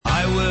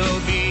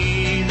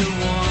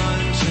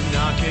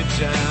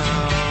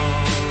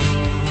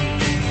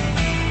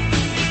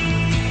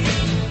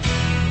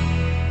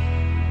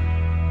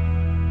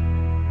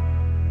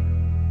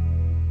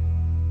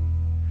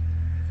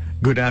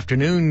Good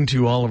afternoon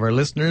to all of our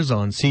listeners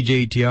on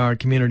CJTR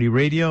Community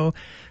Radio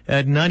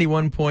at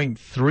 91.3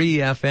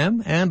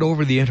 FM and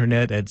over the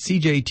internet at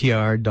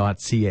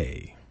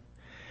cjtr.ca.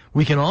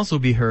 We can also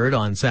be heard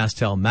on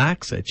SaskTel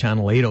Max at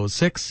channel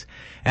 806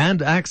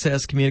 and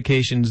Access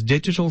Communications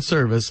digital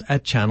service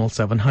at channel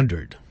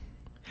 700.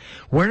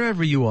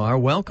 Wherever you are,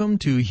 welcome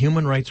to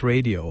Human Rights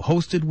Radio,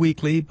 hosted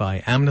weekly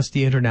by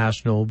Amnesty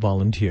International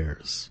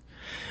volunteers.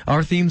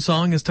 Our theme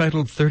song is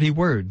titled 30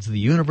 Words, the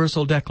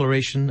Universal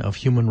Declaration of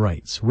Human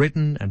Rights,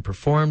 written and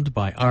performed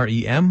by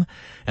REM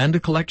and a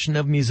collection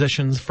of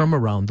musicians from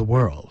around the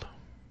world.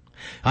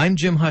 I'm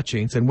Jim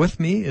Hutchings, and with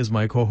me is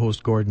my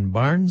co-host Gordon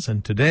Barnes,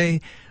 and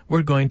today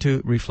we're going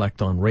to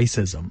reflect on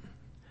racism.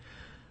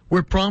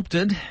 We're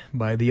prompted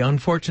by the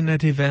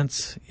unfortunate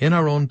events in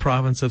our own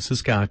province of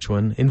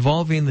Saskatchewan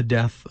involving the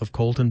death of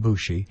Colton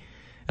Boushie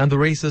and the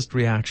racist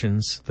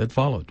reactions that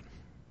followed.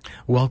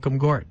 Welcome,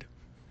 Gord.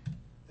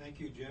 Thank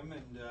you, Jim,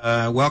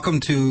 and welcome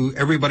to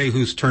everybody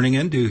who's turning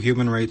in to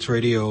Human Rights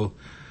Radio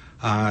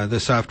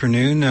this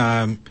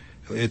afternoon.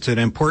 It's an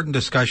important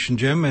discussion,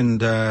 Jim,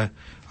 and I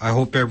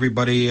hope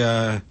everybody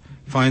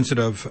finds it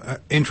of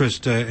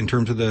interest in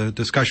terms of the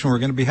discussion we're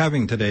going to be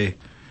having today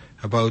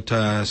about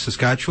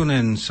Saskatchewan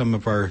and some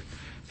of our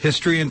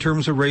history in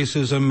terms of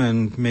racism,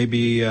 and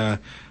maybe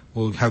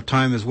we'll have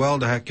time as well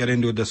to get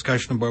into a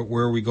discussion about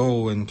where we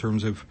go in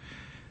terms of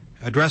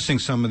addressing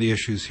some of the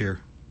issues here.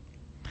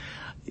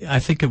 I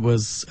think it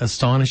was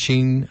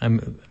astonishing.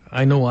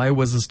 I know I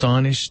was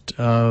astonished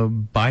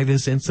by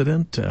this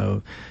incident.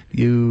 I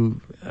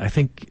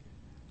think,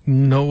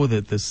 know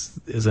that this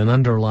is an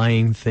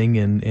underlying thing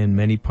in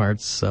many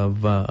parts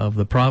of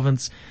the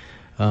province,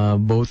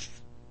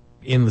 both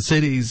in the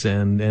cities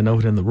and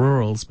out in the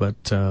rurals,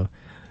 but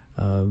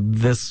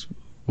this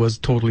was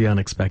totally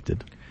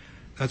unexpected.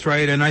 That's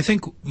right, and I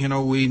think,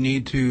 we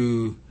need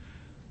to,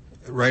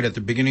 right at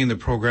the beginning of the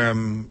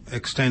program,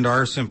 extend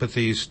our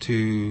sympathies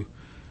to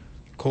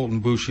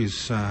Colton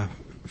Boushie's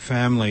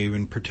family,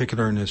 in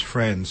particular, and his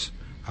friends,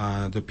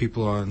 the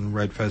people on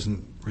Red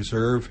Pheasant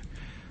Reserve.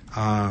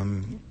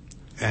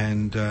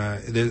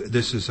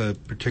 This is a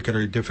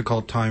particularly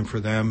difficult time for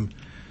them.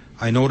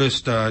 I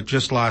noticed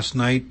just last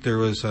night there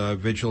was a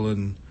vigil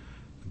in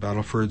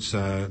Battleford's,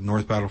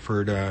 North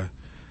Battleford, that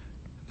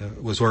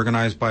was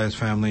organized by his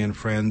family and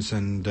friends,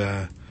 and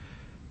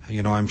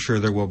I'm sure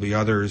there will be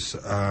others,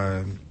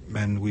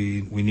 and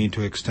we need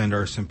to extend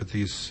our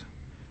sympathies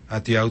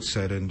at the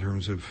outset in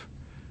terms of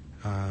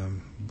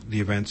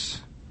the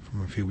events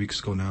from a few weeks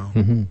ago now.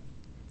 Mm-hmm.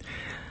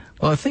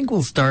 Well, I think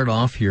we'll start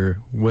off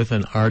here with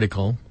an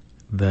article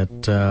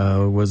that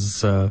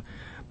was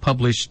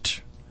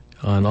published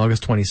on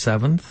August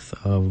 27th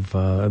of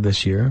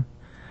this year,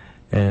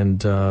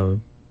 and the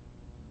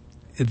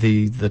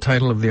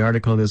title of the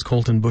article is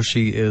 "Colton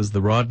Boushie is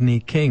the Rodney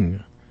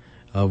King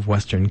of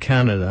Western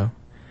Canada."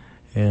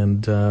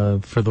 And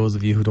for those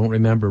of you who don't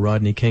remember,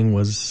 Rodney King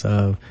was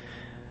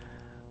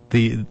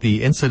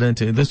the incident.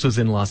 This was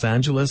in Los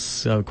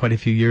Angeles quite a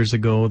few years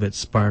ago that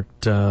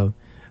sparked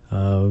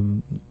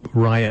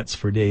riots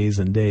for days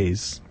and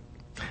days.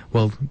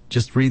 Well,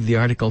 just read the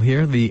article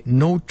here. The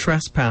 "No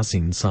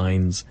Trespassing"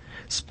 signs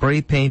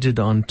spray-painted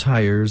on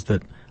tires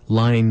that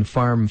line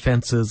farm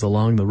fences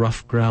along the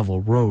rough gravel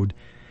road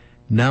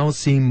now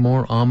seem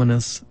more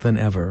ominous than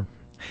ever.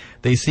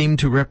 They seem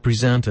to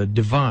represent a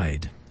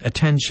divide, a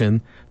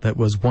tension that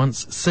was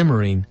once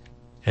simmering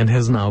and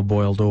has now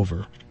boiled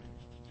over.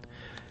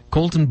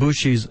 Colton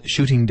Boushie's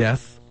shooting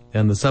death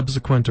and the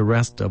subsequent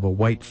arrest of a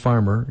white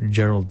farmer,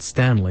 Gerald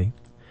Stanley,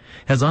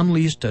 has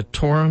unleashed a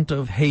torrent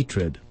of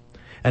hatred,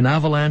 an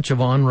avalanche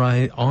of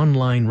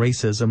online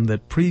racism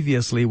that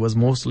previously was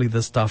mostly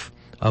the stuff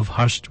of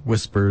hushed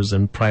whispers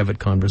and private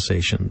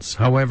conversations.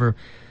 However,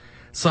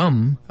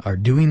 some are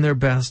doing their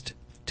best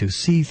to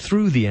see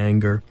through the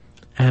anger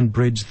and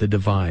bridge the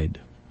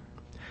divide.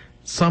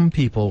 Some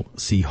people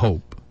see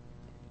hope.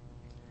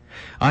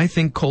 "I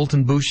think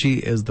Colton Boushie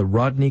is the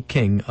Rodney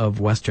King of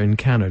Western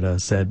Canada,"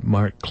 said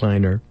Mark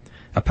Kleiner,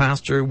 a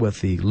pastor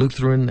with the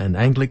Lutheran and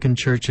Anglican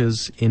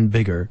churches in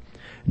Biggar,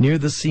 near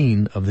the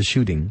scene of the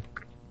shooting.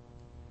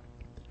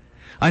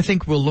 "I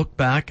think we'll look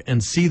back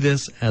and see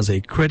this as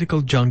a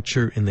critical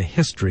juncture in the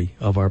history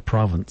of our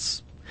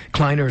province."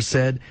 Kleiner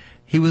said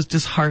he was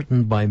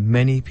disheartened by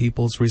many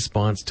people's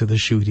response to the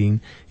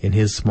shooting in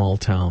his small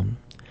town.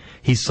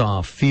 He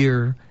saw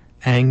fear,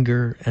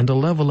 anger, and a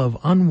level of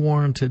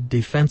unwarranted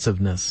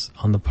defensiveness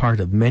on the part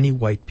of many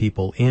white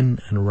people in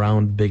and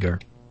around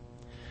Biggar.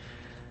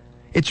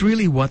 "It's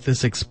really what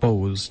this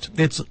exposed.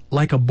 It's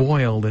like a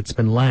boil that's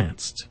been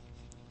lanced.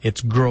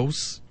 It's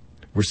gross.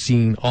 We're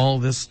seeing all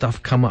this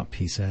stuff come up,"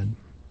 he said.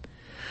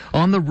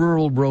 On the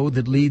rural road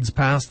that leads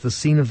past the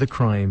scene of the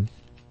crime,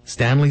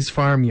 Stanley's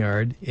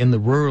farmyard in the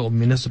rural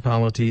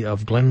municipality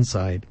of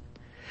Glenside,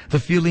 the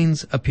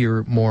feelings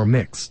appear more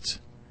mixed.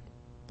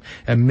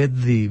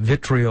 Amid the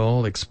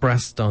vitriol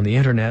expressed on the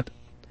internet,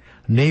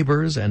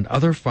 neighbors and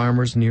other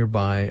farmers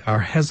nearby are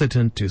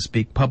hesitant to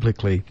speak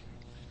publicly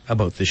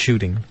about the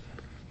shooting.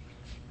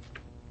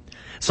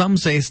 Some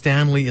say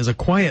Stanley is a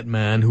quiet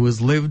man who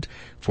has lived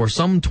for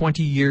some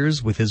 20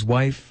 years with his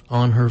wife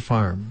on her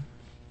farm.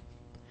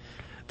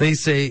 They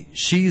say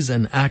she's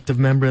an active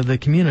member of the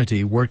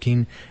community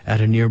working at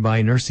a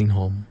nearby nursing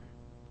home.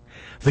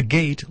 The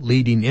gate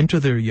leading into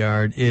their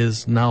yard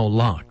is now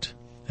locked,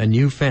 a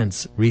new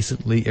fence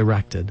recently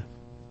erected.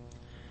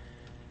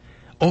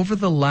 Over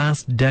the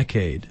last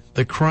decade,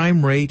 the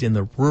crime rate in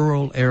the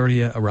rural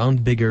area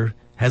around Biggar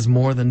has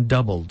more than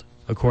doubled,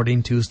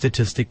 according to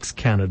Statistics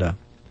Canada.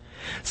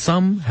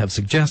 Some have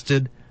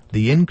suggested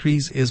the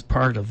increase is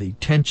part of the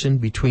tension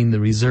between the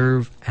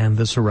reserve and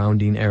the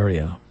surrounding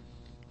area.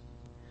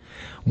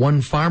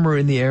 One farmer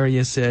in the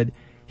area said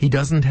he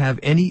doesn't have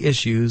any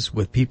issues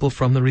with people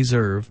from the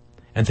reserve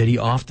and that he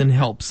often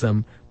helps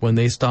them when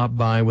they stop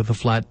by with a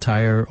flat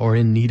tire or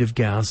in need of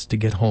gas to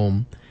get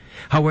home.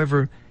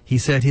 However, he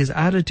said his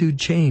attitude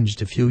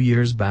changed a few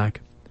years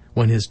back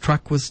when his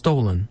truck was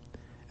stolen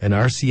and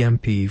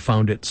RCMP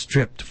found it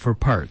stripped for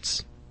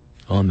parts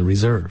on the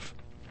reserve.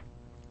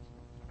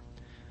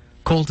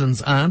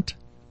 Colton's aunt,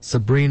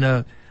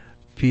 Sabrina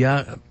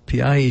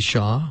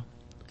Piaishaw,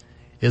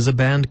 is a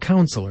band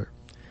counselor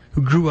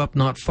who grew up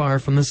not far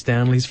from the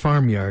Stanley's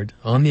farmyard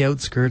on the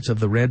outskirts of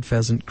the Red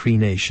Pheasant Cree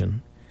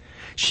Nation.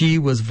 She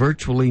was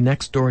virtually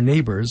next-door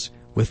neighbors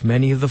with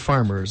many of the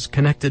farmers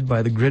connected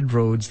by the grid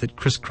roads that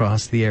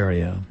crisscross the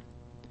area.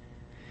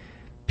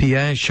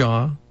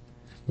 Piaishaw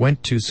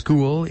went to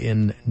school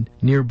in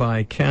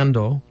nearby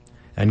Kando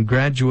and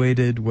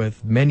graduated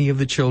with many of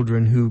the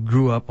children who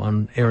grew up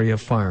on area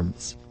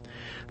farms.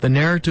 The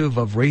narrative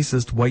of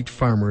racist white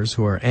farmers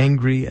who are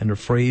angry and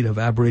afraid of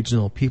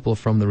Aboriginal people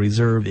from the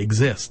reserve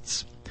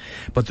exists,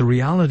 but the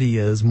reality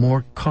is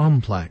more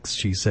complex,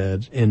 she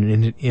said in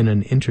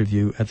an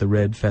interview at the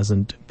Red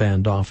Pheasant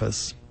Band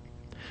office.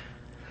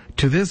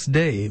 To this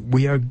day,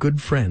 we are good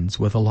friends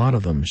with a lot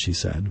of them, she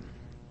said.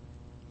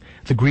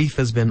 The grief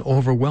has been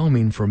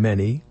overwhelming for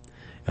many,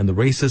 and the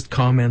racist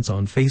comments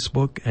on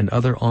Facebook and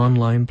other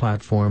online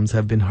platforms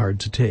have been hard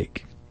to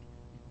take.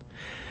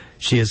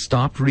 She has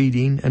stopped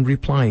reading and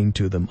replying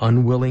to them,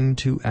 unwilling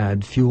to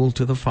add fuel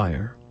to the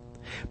fire.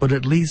 But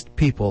at least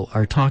people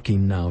are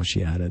talking now,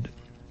 she added.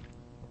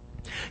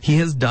 He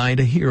has died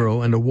a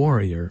hero and a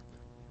warrior.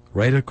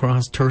 Right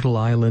across Turtle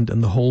Island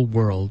and the whole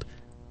world,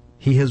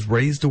 he has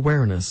raised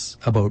awareness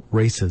about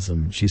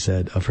racism, she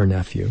said of her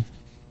nephew.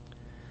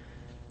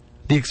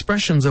 The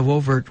expressions of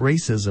overt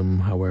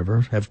racism,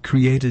 however, have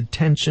created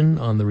tension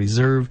on the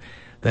reserve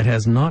that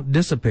has not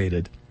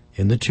dissipated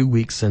in the 2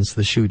 weeks since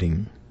the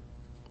shooting.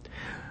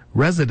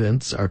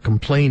 Residents are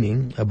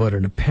complaining about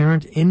an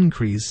apparent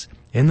increase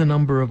in the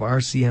number of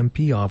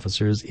RCMP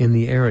officers in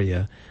the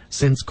area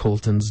since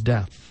Colton's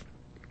death.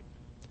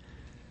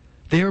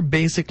 They are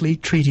basically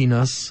treating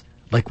us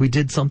like we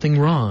did something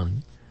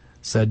wrong,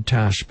 said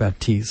Tash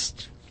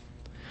Baptiste.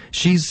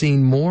 She's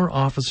seen more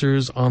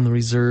officers on the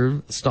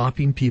reserve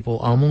stopping people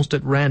almost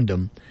at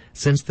random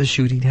since the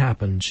shooting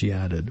happened, she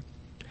added.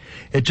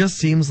 It just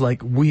seems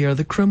like we are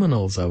the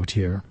criminals out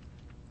here.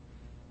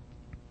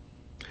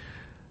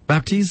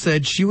 Baptiste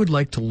said she would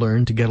like to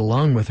learn to get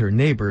along with her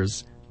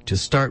neighbors to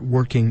start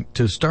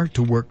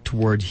to work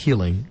toward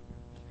healing.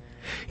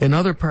 In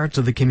other parts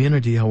of the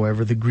community,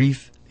 however, the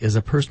grief is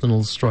a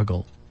personal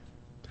struggle.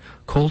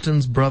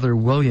 Colton's brother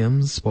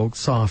Williams spoke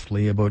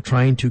softly about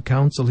trying to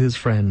counsel his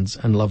friends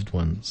and loved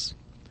ones.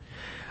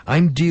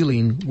 I'm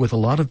dealing with a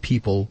lot of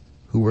people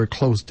who were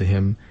close to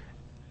him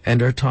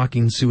and are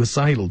talking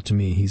suicidal to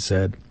me, he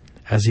said,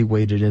 as he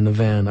waited in a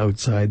van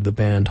outside the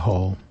band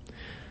hall.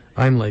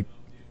 I'm like,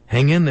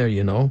 hang in there,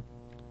 you know.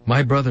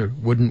 My brother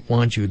wouldn't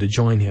want you to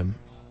join him.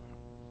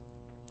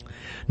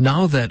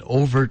 Now that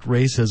overt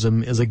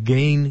racism is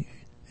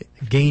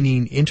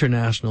gaining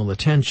international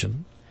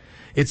attention,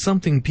 it's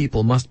something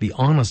people must be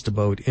honest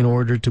about in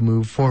order to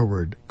move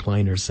forward,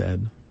 Kleiner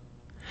said.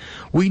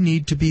 We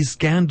need to be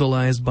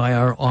scandalized by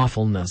our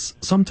awfulness.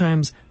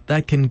 Sometimes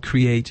that can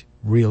create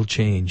real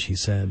change, he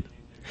said.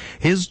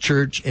 His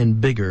church in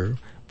Biggar,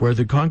 where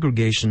the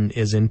congregation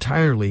is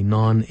entirely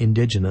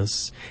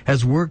non-Indigenous,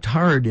 has worked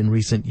hard in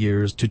recent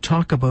years to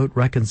talk about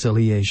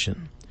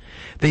reconciliation.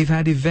 They've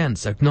had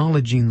events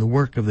acknowledging the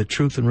work of the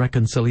Truth and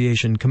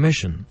Reconciliation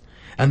Commission,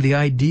 and the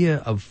idea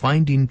of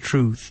finding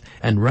truth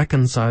and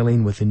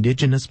reconciling with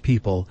Indigenous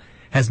people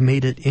has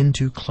made it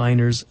into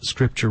Kleiner's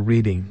scripture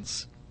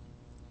readings.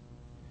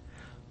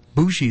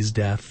 Bushy's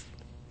death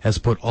has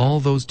put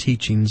all those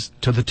teachings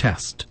to the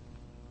test.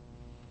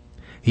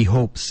 He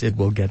hopes it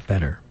will get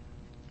better.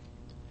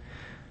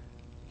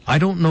 I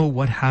don't know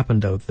what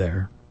happened out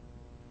there.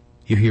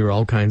 You hear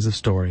all kinds of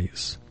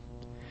stories.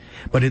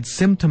 But it's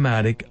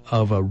symptomatic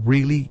of a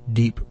really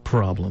deep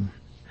problem,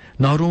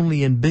 not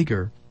only in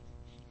Biggar,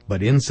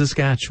 but in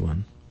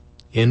Saskatchewan,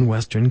 in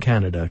Western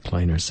Canada,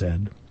 Kleiner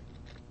said.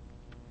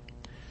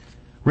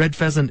 Red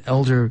Pheasant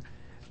elder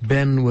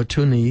Ben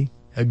Watuni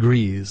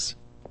agrees,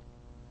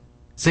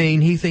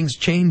 saying he thinks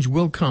change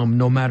will come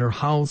no matter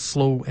how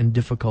slow and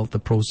difficult the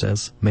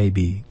process may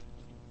be.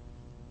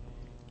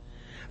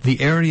 The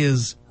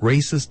area's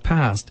racist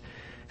past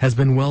has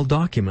been well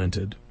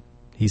documented,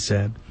 he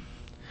said.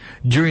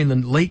 During the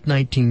late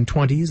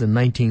 1920s and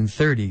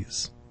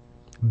 1930s,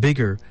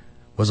 Biggar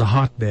was a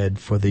hotbed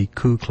for the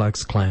Ku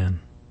Klux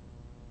Klan.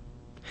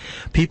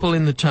 People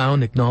in the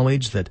town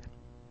acknowledged that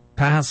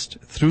passed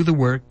through the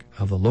work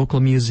of the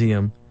local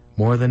museum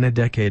more than a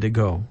decade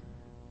ago.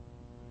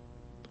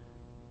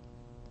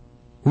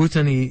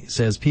 Wutani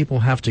says people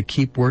have to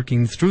keep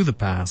working through the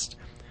past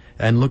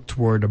and look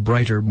toward a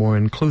brighter, more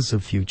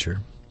inclusive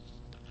future.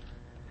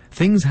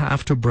 Things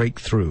have to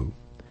break through.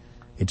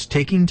 It's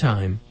taking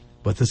time,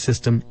 but the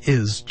system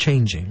is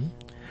changing.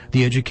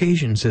 The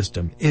education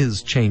system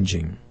is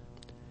changing.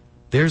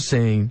 They're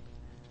saying,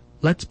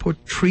 let's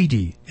put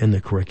treaty in the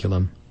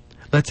curriculum.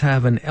 Let's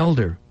have an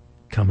elder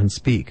come and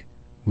speak,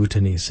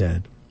 Wutani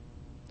said.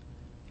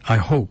 I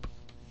hope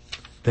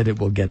that it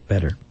will get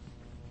better.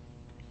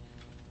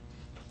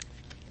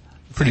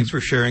 Thanks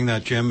for sharing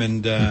that, Jim.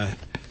 And,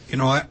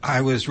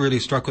 I was really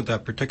struck with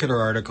that particular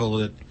article.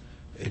 That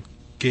it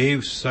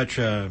gave such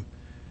a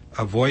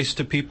voice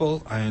to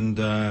people, and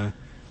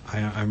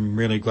I'm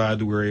really glad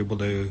that we were able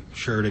to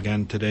share it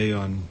again today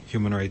on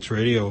Human Rights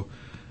Radio.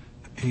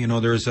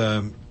 There's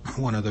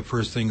one of the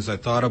first things I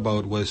thought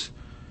about was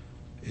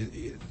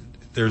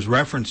there's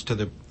reference to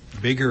the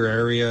Biggar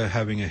area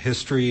having a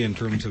history in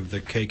terms of the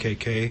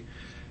KKK.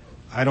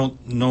 I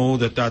don't know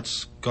that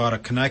that's got a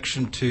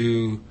connection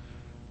to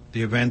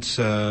the events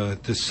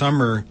this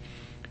summer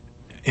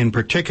in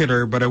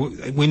particular, but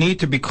we need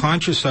to be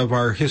conscious of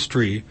our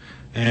history.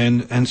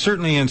 And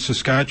certainly in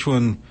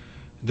Saskatchewan,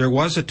 there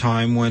was a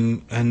time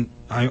when, and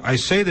I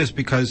say this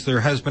because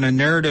there has been a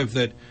narrative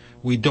that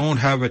we don't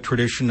have a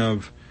tradition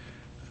of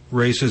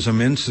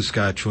racism in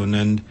Saskatchewan.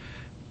 And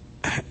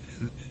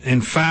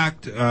in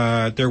fact,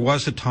 there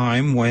was a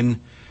time when,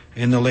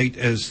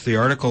 as the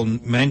article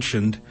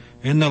mentioned,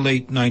 in the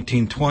late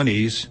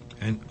 1920s,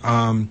 and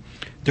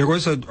there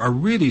was a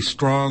really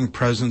strong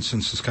presence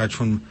in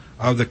Saskatchewan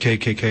of the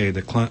KKK,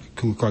 the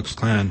Ku Klux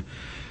Klan.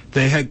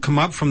 They had come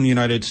up from the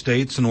United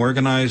States and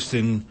organized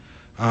in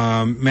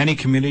many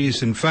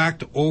communities. In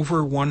fact,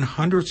 over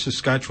 100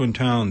 Saskatchewan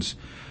towns.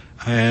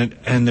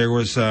 And there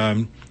was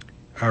a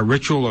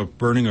ritual of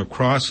burning of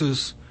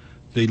crosses.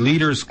 The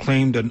leaders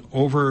claimed an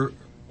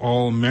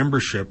overall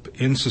membership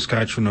in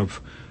Saskatchewan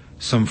of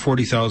some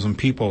 40,000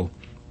 people.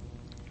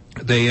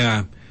 They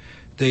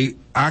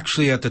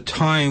actually at the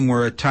time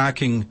were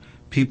attacking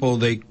people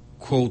they,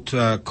 quote,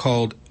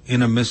 called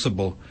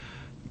inadmissible.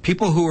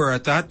 People who were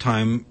at that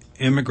time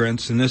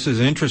immigrants, and this is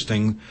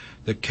interesting,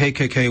 the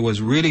KKK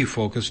was really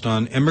focused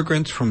on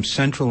immigrants from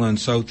Central and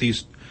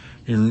Southeastern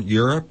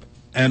Europe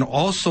and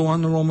also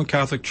on the Roman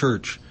Catholic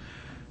Church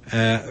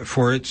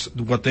for its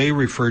what they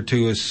referred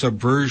to as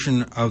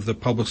subversion of the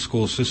public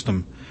school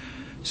system.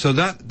 So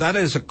that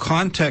is a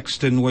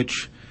context in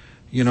which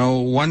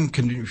one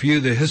can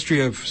view the history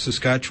of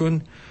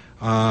Saskatchewan.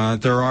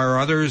 There are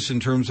others in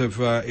terms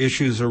of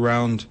issues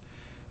around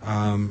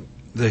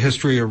the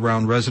history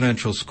around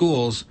residential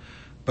schools,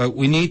 but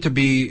we need to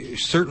be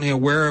certainly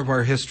aware of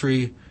our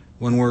history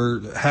when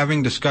we're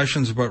having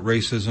discussions about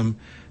racism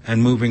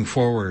and moving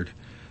forward.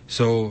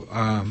 So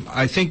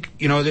I think,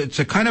 it's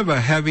a kind of a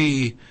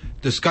heavy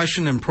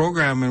discussion and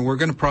program, and we're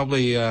going to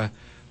probably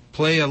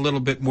play a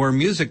little bit more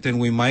music than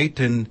we might,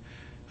 and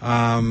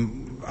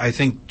I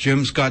think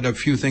Jim's got a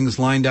few things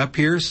lined up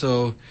here,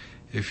 so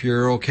if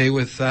you're okay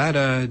with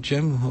that,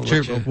 Jim.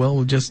 Sure.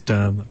 Well, just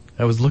I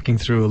was looking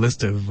through a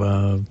list of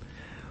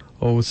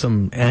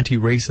some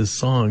anti-racist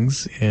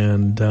songs,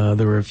 and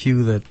there were a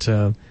few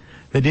that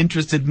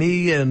interested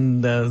me,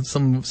 and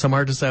some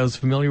artists I was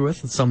familiar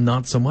with, and some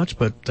not so much.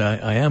 But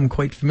I am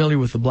quite familiar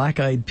with the Black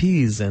Eyed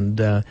Peas,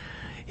 and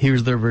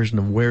here's their version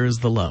of "Where Is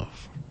the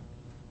Love."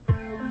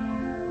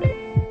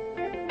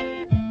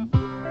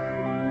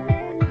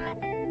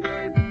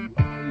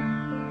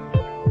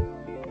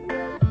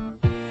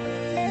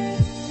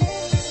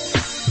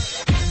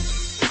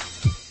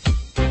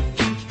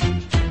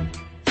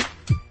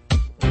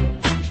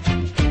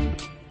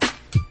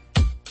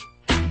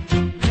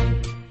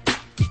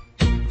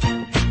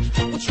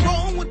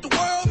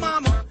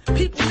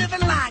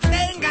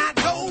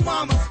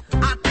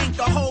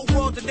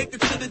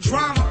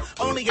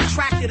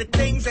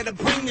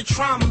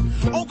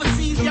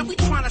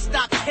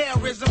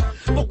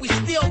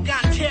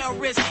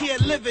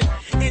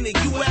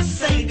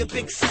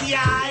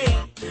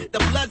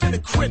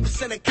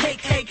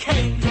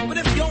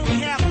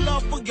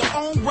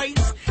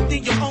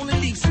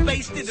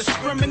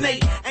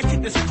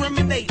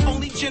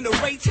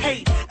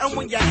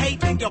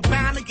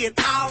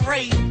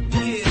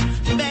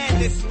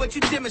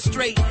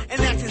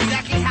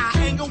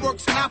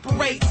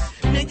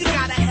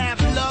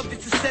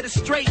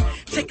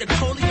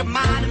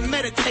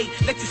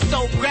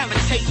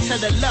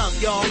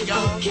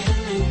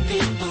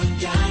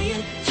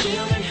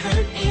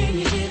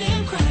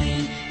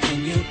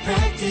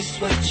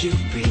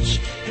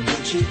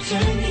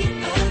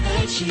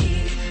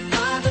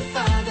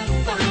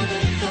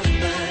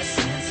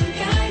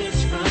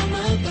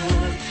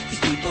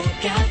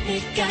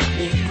 Got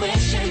me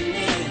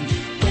questioning,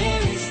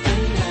 where is the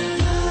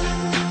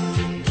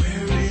love?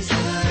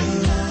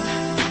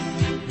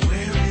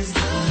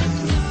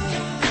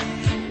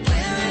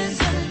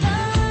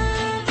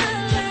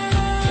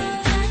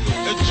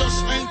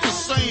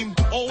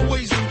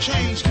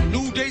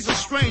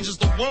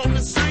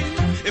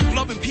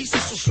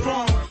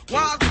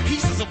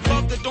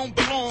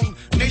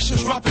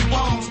 atomic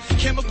bombs.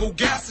 Chemical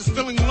gases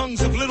filling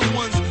lungs of little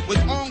ones with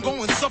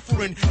ongoing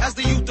suffering as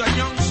the youth are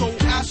young. So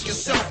ask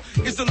yourself,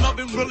 is the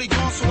loving really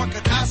gone? So I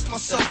could ask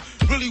myself,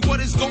 really what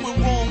is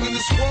going wrong in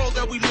this world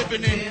that we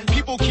living in?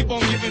 People keep on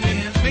giving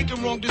in,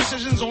 making wrong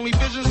decisions, only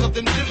visions of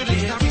them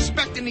dividends. Not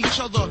respecting each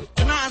other,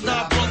 denying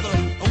our brother.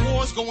 A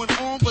war's going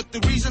on, but the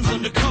reason's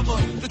undercover.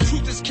 The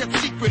truth is kept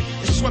secret,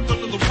 it's swept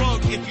under the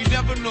rug. If you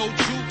never know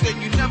truth,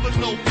 then you never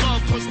know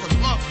love. Where's the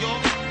love,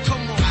 y'all?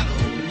 Come on, I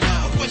don't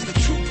know. Where's the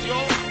truth,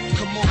 y'all?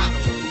 Come on, I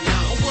don't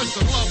know. Where's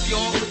the love,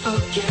 y'all? People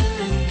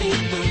killing,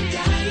 people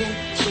dying,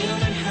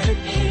 children hurt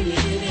and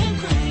even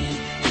crying.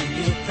 When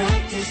you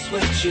practice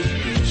what you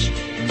preach,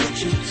 and that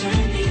you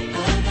turn the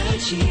other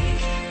cheek.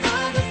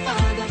 Father,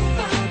 Father,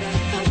 Father,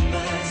 help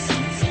us,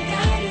 sons and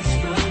guidance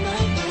from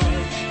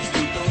above. These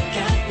people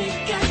got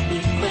me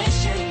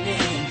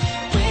questioning,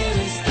 where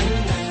is the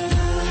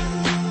love?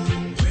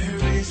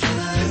 Where is the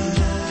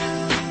love?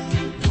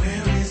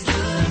 Where is the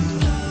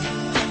love?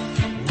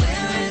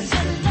 Where is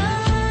the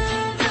love?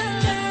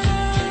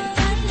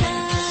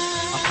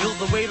 I feel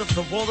the weight of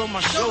the world on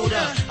my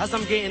shoulder. As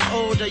I'm getting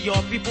older,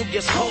 your people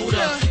gets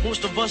colder.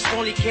 Most of us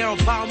only care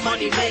about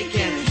money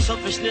making.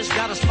 Selfishness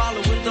got us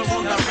following the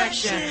wrong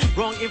direction.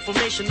 Wrong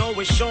information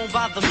always shown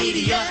by the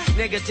media.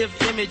 Negative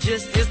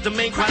images is the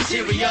main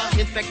criteria.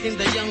 Infecting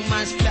the young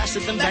minds faster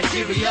than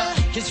bacteria.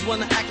 Kids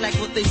wanna act like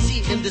what they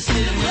see in the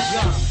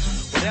cinema.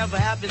 Whatever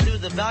happened to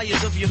the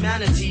values of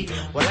humanity?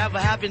 Whatever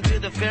happened to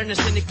the fairness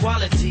and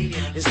equality?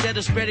 Instead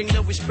of spreading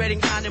love, we're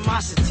spreading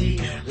animosity.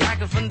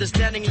 Lack of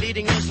understanding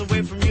leading us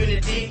away from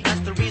unity. That's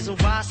the reason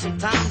why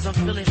sometimes I'm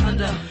feeling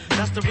under.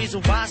 That's the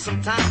reason why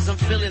sometimes I'm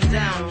feeling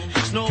down.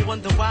 It's no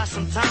wonder why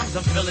sometimes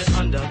I'm feeling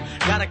under.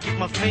 Gotta keep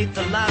my faith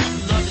alive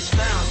when love is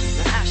found.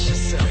 Now ask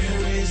yourself,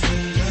 where is the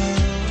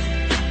love?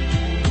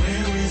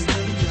 Where is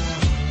the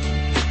love?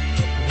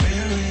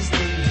 Where is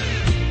the love?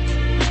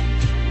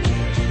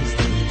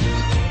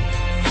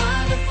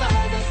 Father,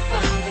 Father,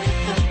 Father,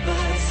 help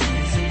us,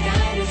 sons and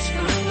guidance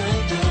from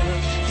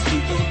above. These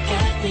people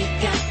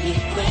got me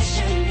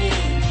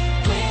questioning,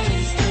 where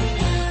is the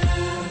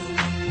love?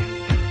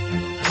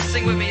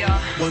 Sing with me, y'all.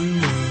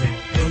 One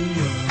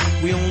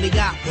world, we only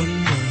got one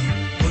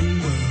world,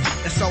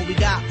 that's all we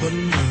got.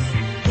 One world,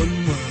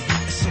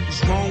 and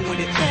something's wrong with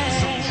it,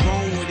 something's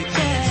wrong with it,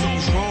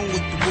 something's wrong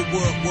with the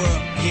world,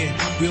 yeah,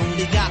 we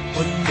only got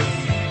one world,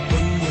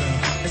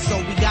 that's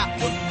all we got.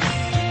 One world.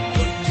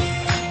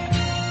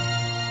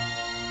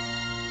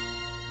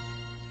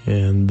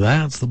 And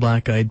that's the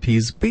Black Eyed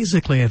Peas.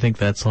 Basically, I think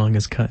that song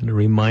is kind of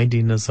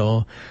reminding us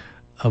all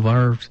of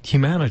our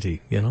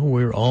humanity. You know,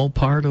 we're all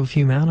part of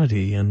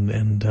humanity,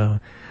 and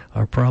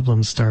our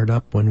problems start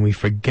up when we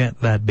forget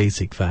that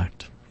basic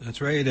fact.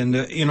 That's right, and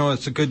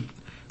it's a good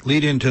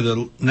lead into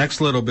the next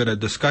little bit of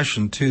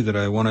discussion too that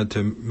I wanted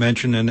to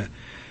mention. And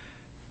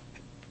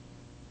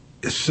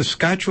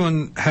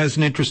Saskatchewan has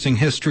an interesting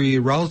history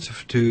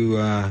relative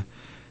to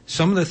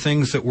some of the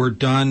things that were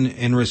done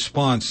in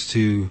response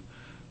to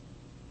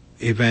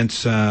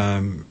events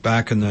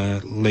back in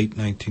the late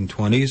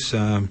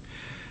 1920s.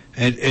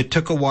 It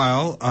took a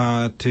while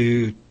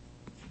to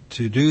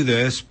do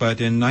this, but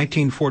in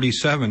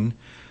 1947,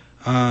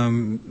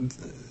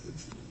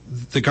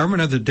 the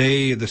government of the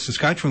day, the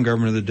Saskatchewan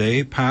government of the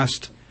day,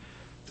 passed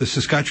the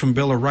Saskatchewan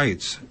Bill of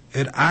Rights.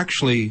 It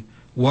actually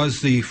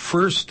was the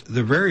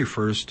very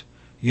first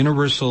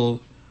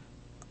universal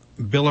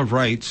Bill of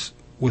Rights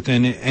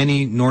within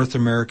any North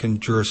American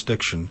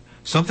jurisdiction.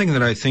 Something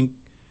that I think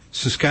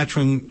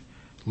Saskatchewan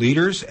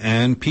leaders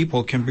and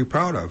people can be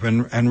proud of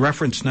and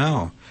reference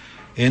now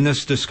in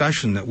this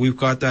discussion, that we've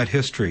got that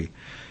history.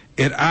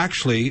 It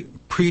actually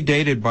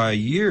predated by a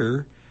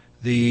year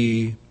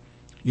the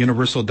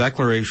Universal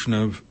Declaration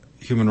of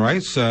Human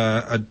Rights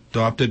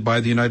adopted by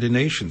the United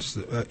Nations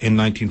in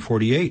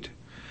 1948.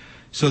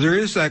 So there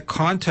is that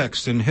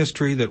context in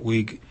history that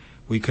we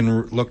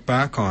can look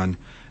back on.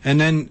 And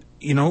then,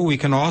 we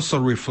can also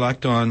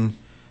reflect on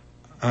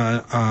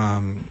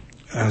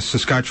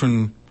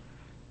Saskatchewan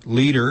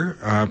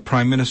leader,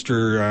 Prime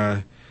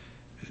Minister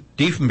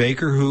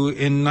Diefenbaker, who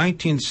in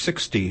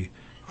 1960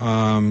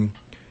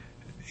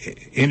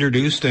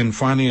 introduced, and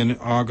finally on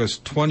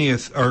August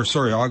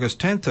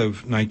 10th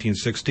of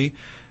 1960,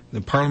 the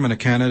Parliament of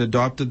Canada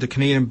adopted the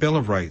Canadian Bill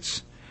of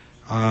Rights.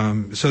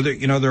 So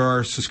that, there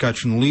are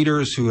Saskatchewan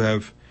leaders who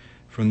have,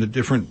 from the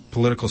different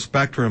political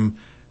spectrum,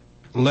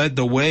 led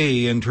the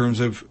way in terms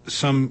of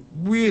some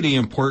really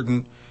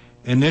important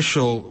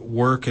initial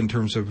work in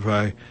terms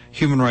of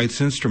human rights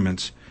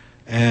instruments.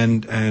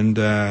 And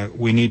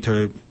we need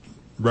to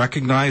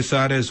recognize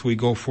that as we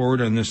go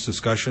forward in this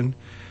discussion,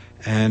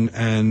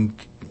 and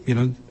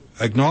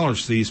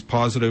acknowledge these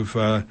positive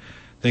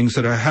things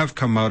that have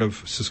come out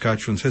of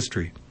Saskatchewan's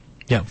history.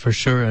 Yeah, for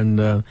sure. And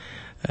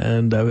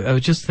I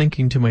was just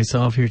thinking to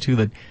myself here too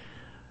that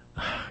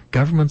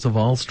governments of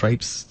all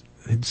stripes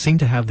seem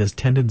to have this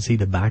tendency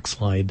to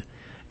backslide,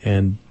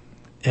 and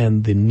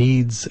the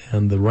needs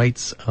and the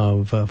rights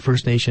of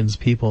First Nations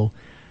people.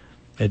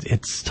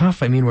 It's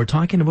tough. I mean, we're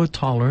talking about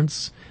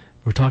tolerance,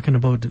 we're talking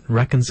about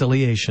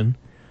reconciliation,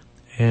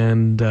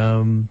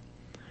 And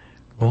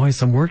boy,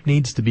 some work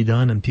needs to be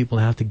done, and people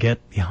have to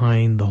get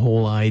behind the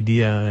whole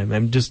idea.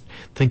 I'm just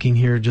thinking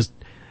here,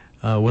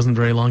 wasn't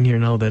very long here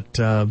now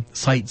that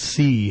Site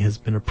C has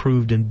been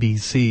approved in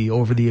BC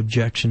over the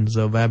objections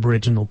of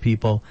Aboriginal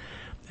people,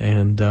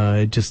 and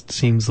it just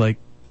seems like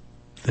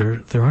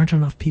there aren't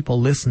enough people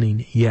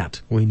listening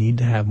yet. We need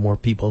to have more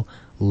people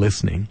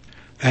listening.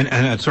 And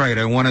that's right.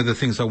 And one of the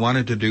things I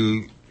wanted to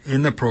do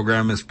in the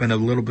program is spend a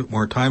little bit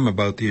more time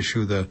about the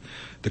issue, the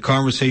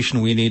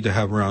conversation we need to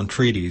have around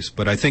treaties.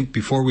 But I think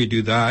before we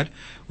do that,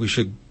 we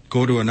should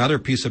go to another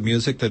piece of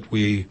music that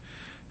we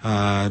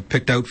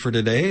picked out for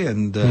today.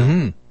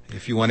 And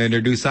if you want to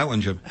introduce that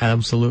one, Jim.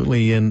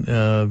 Absolutely. And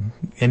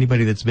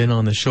anybody that's been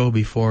on the show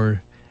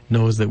before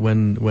knows that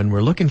when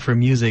we're looking for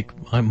music,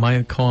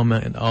 my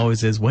comment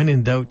always is, when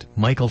in doubt,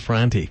 Michael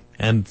Franti.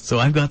 And so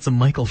I've got some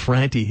Michael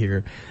Franti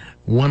here,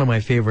 one of my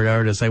favorite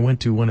artists. I went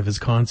to one of his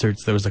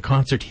concerts. There was a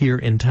concert here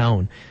in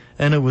town,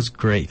 and it was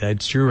great.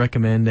 I'd sure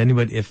recommend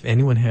if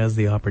anyone has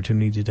the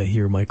opportunity to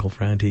hear Michael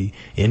Franti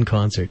in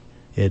concert,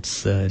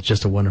 it's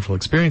just a wonderful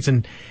experience.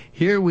 And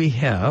here we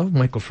have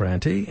Michael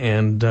Franti,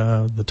 and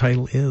the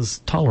title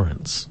is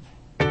Tolerance.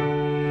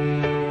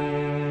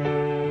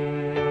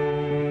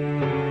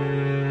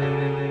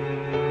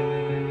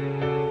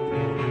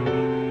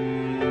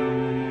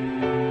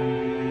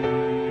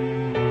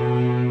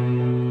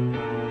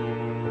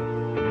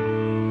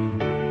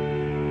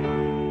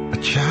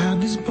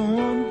 Child is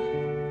born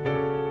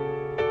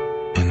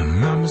and a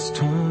mama's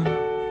torn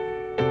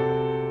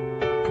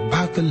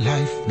about the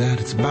life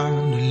that it's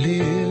bound to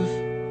live.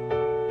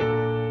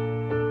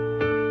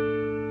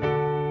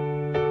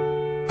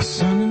 A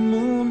sun and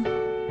moon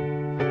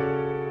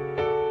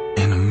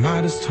and a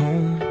modest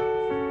home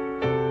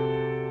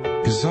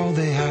is all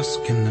they ask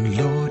in the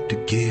Lord to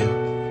give.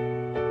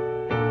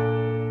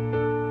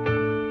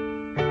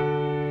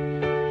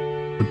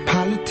 But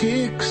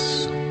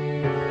politics,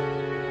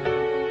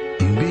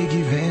 big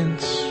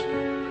events,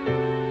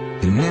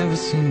 they never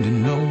seem to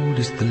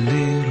notice the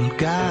little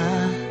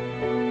guy.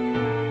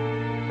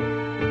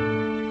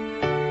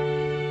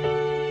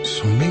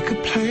 So make a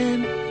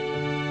plan,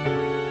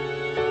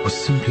 or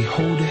simply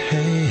hold a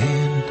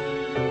hand,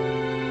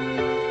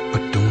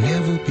 but don't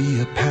ever be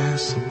a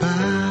passerby.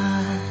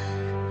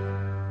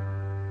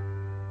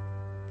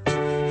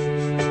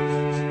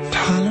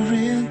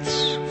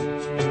 Tolerance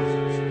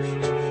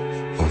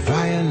or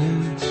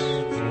violence,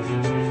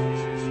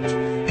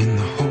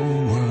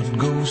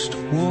 to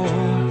war.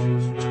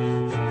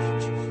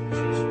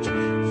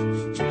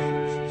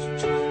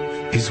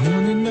 Is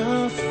one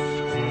enough, or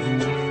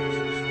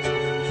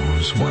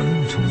is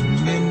one too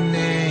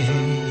many?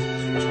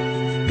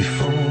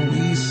 Before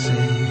we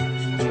say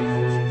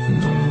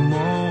no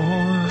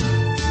more,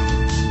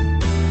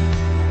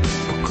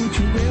 or could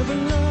you ever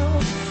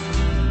love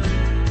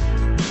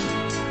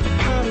a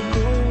pot of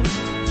gold?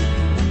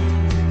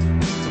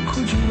 Or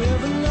could you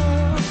ever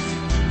love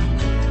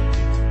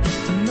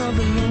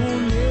another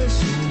lonely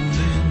soul?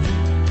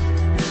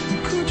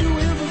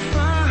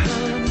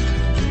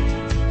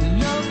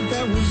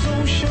 That was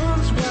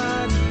oceans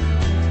wide.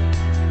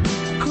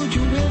 Could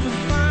you ever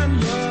find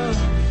love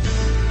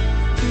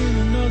in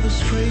another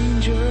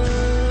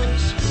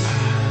stranger's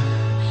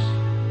eyes?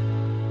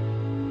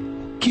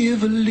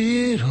 Give a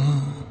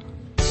little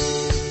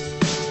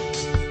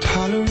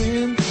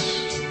tolerance,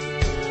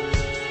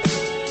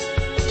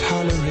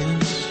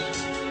 tolerance.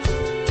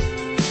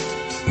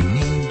 We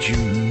need you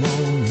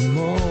more and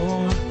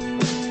more.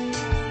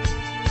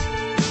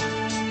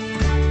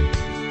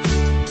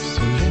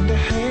 So lend a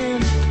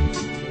hand,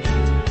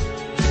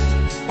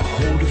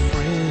 hold a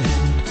friend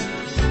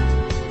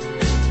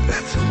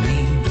that's in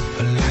need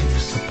of life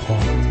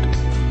support.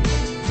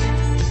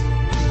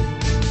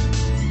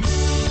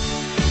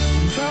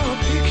 Draw a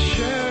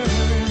picture,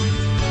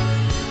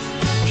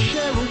 or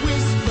share a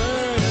whisper,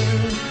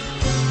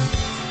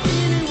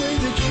 any way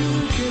that you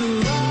can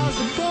rise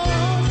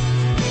above.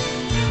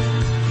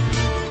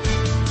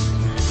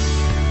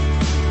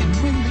 And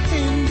when the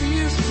end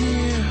is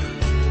near,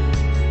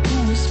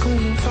 who is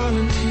gonna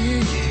volunteer?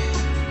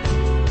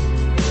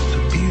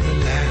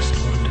 Last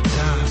one to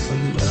die for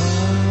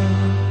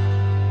love.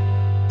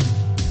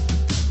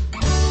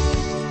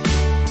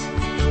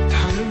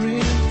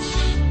 Tolerance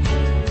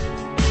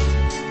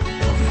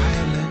or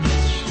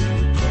violence,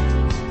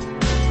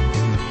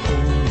 and the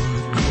whole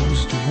world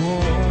goes to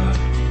war.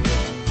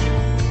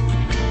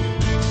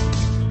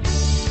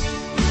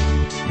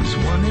 Is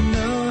one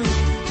enough,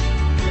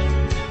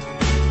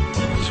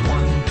 or is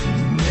one too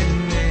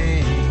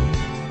many?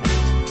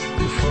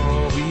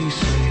 Before we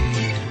say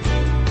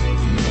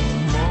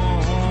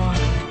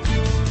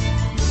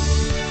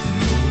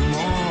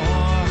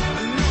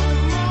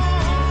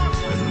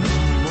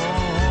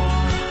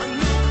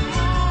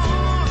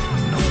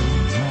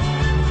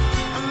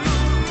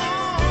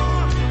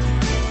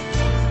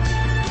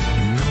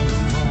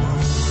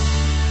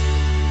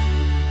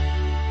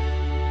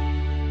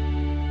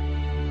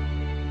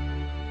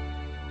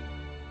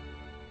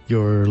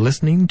You're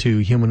listening to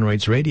Human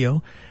Rights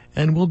Radio,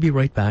 and we'll be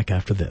right back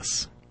after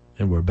this.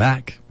 And we're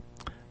back.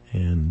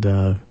 And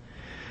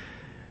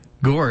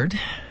Gord,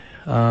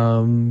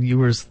 you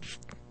were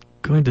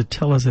going to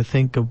tell us, I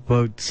think,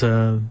 about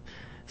some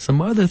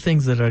other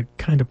things that are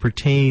kind of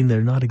pertain.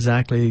 They're not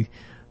exactly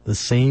the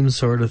same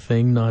sort of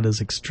thing, not as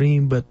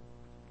extreme, but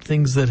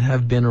things that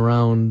have been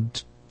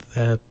around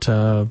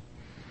that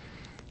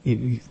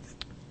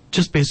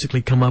just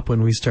basically come up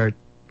when we start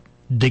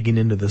digging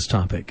into this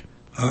topic.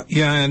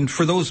 Yeah, and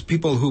for those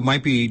people who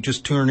might be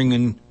just tuning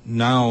in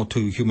now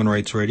to Human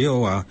Rights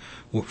Radio,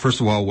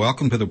 first of all,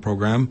 welcome to the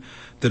program.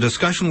 The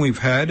discussion we've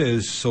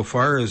had so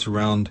far is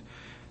around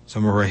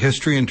some of our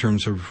history in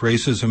terms of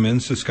racism in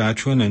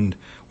Saskatchewan, and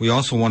we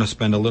also want to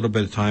spend a little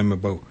bit of time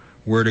about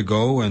where to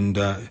go, and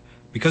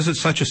because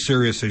it's such a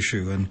serious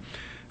issue.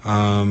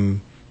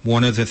 And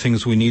one of the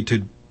things we need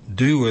to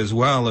do as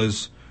well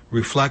is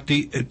reflect,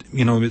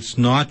 it's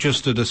not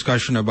just a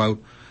discussion about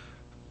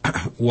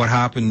what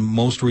happened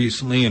most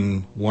recently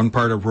in one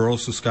part of rural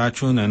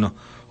Saskatchewan, and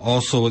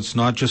also it's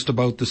not just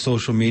about the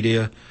social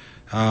media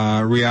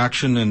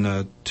reaction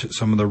and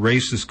some of the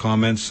racist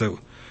comments that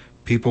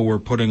people were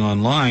putting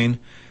online.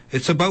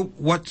 It's about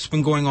what's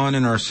been going on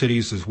in our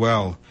cities as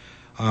well.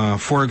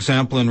 For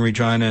example, in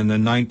Regina in the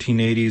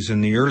 1980s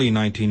and the early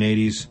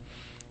 1980s,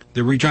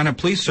 the Regina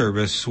Police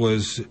Service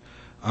was,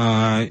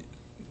 the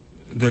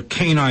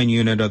canine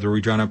unit of the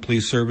Regina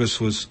Police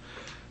Service was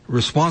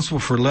responsible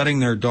for letting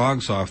their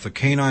dogs off, the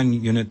canine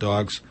unit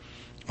dogs,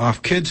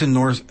 off kids in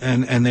North,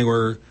 and they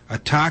were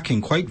attacking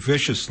quite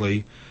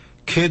viciously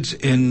kids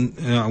in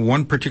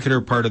one particular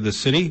part of the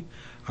city,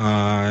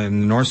 in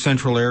the north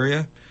central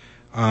area.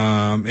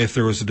 If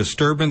there was a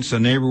disturbance, a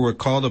neighbor would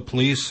call the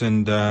police,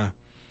 and they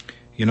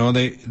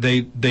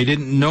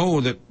didn't know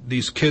that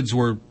these kids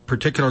were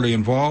particularly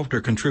involved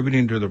or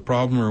contributing to the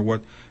problem or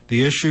what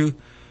the issue.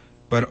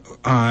 But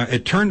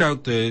it turned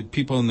out the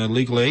people in the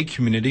legal aid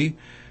community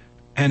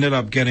ended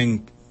up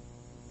getting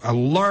a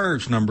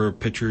large number of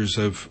pictures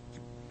of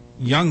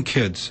young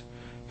kids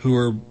who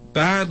were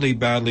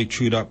badly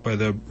chewed up by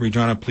the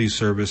Regina Police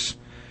Service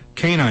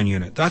canine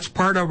unit. That's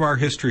part of our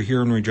history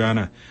here in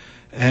Regina.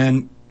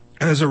 And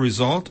as a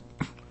result,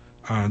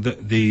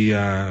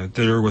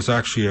 there was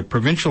actually a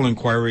provincial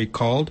inquiry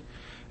called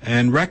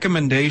and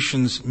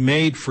recommendations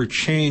made for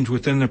change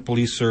within the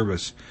police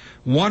service.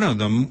 One of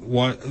them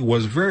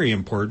was very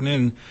important,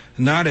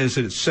 and that is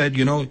it said,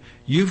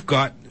 you've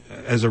got,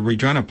 as a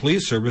Regina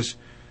Police Service,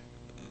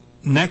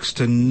 next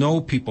to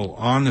no people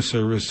on the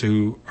service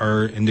who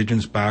are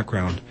Indigenous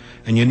background,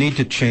 and you need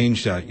to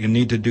change that. You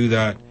need to do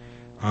that.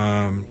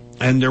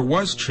 And there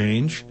was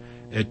change.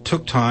 It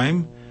took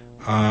time,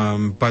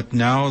 but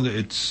now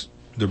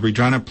the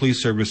Regina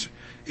Police Service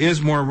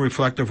is more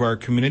reflective of our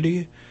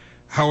community.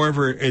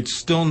 However, it's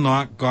still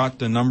not got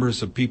the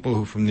numbers of people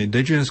who from the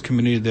Indigenous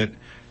community that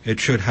it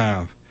should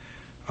have.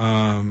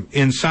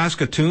 In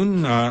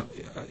Saskatoon,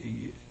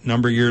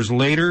 number of years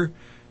later,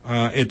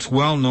 it's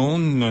well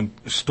known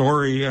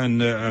story,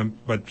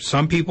 but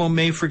some people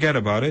may forget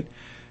about it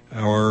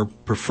or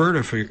prefer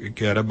to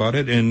forget about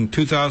it. In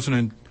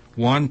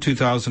 2001,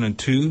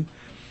 2002,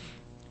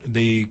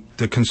 the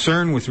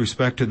concern with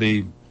respect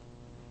to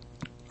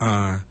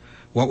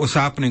what was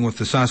happening with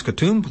the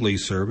Saskatoon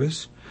Police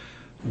Service,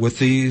 with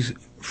these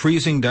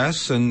freezing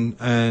deaths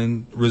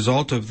and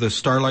result of the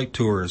Starlight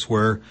Tours,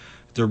 where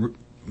the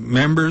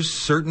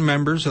certain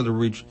members of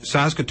the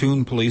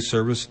Saskatoon Police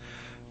Service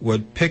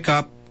would pick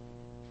up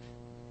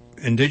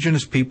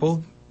Indigenous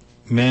people,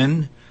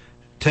 men,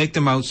 take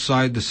them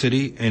outside the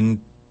city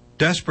in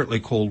desperately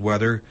cold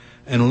weather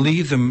and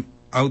leave them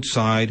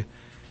outside.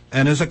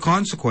 And as a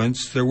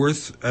consequence, there were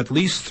at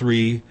least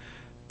 3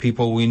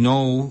 people we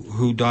know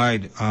who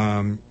died,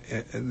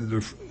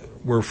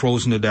 were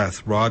frozen to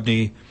death.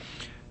 Rodney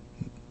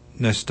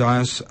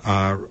Nestas,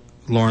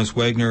 Lawrence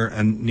Wagner,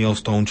 and Neil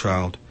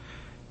Stonechild.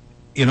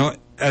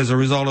 As a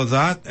result of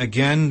that,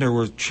 again, there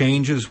were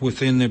changes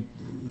within the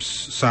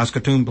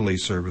Saskatoon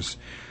Police Service.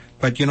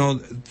 But,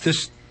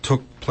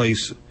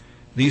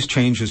 these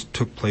changes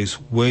took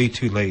place way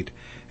too late.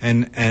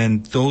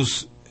 And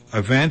those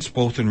events,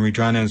 both in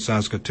Regina and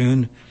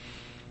Saskatoon,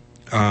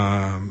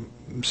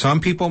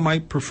 some people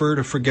might prefer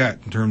to forget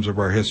in terms of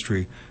our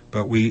history,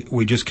 but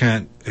we just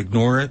can't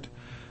ignore it.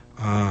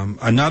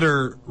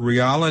 Another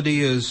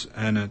reality is,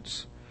 and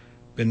it's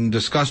been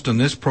discussed on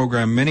this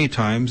program many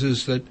times,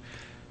 is that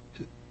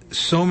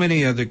so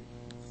many of the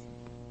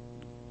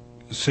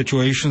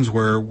situations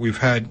where we've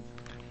had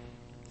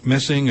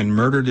missing and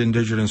murdered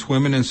Indigenous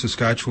women in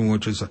Saskatchewan,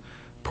 which is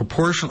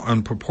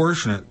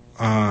unproportionate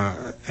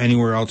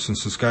anywhere else in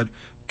Saskatchewan.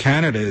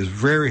 Canada is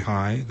very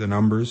high, the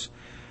numbers.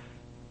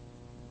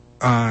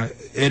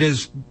 It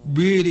is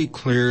really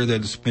clear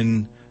that it's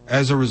been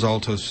as a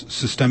result of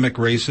systemic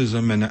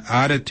racism and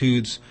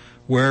attitudes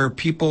where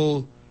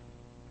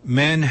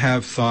men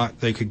have thought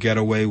they could get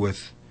away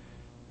with,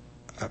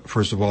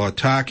 first of all,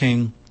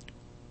 attacking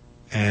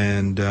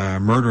and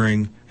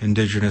murdering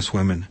Indigenous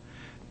women.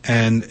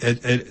 And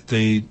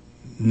the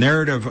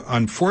narrative,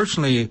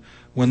 unfortunately,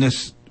 when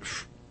this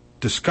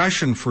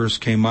discussion first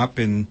came up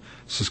in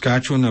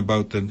Saskatchewan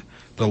about the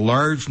the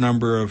large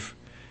number of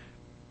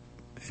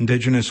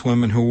Indigenous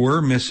women who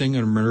were missing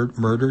and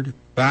murdered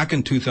back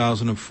in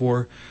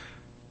 2004.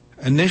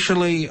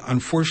 Initially,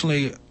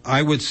 unfortunately,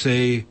 I would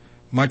say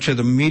much of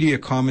the media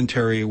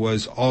commentary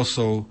was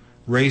also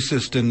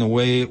racist in the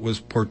way it was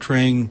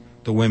portraying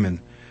the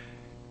women.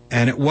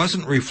 And it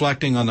wasn't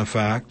reflecting on the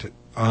fact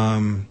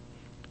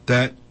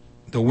that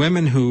the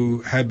women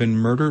who had been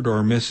murdered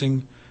or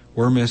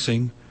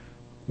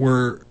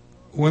were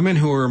women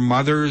who were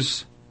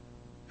mothers,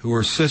 who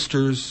were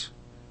sisters,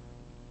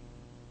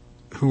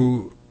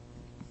 who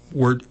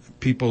were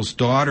people's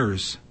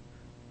daughters.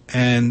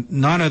 And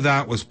none of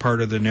that was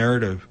part of the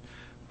narrative.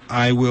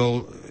 I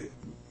will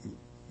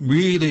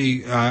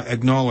really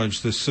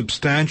acknowledge the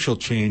substantial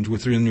change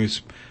with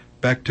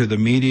respect to the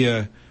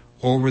media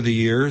over the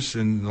years.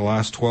 In the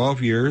last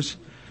 12 years,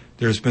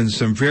 there's been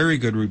some very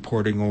good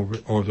reporting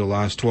over the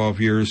last 12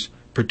 years,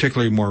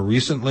 particularly more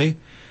recently.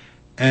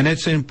 And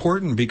it's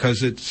important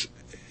because it's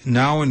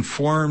now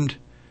informed,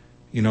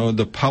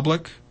 the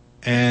public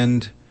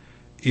and,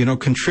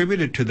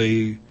 contributed to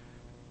the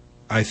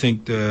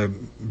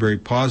very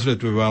positive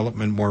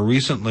development more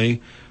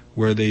recently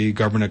where the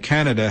Government of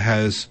Canada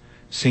has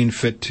seen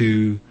fit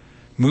to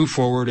move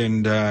forward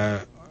and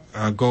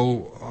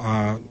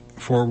go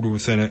forward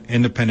with an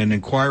independent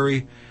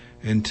inquiry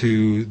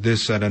into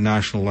this at a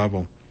national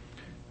level,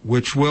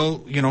 which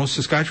will,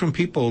 Saskatchewan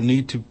people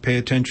need to pay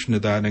attention to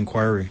that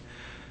inquiry.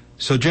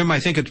 So, Jim, I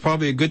think it's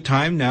probably a good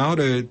time now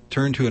to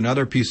turn to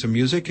another piece of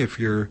music, if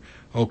you're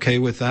okay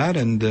with that.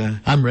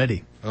 And I'm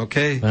ready.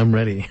 Okay. I'm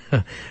ready.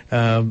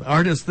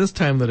 Artist this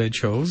time that I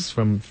chose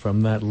from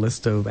that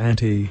list of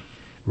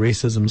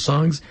anti-racism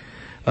songs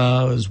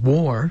is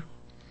War,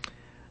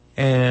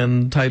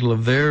 and title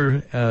of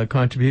their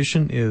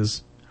contribution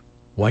is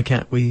Why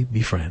Can't We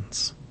Be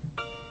Friends?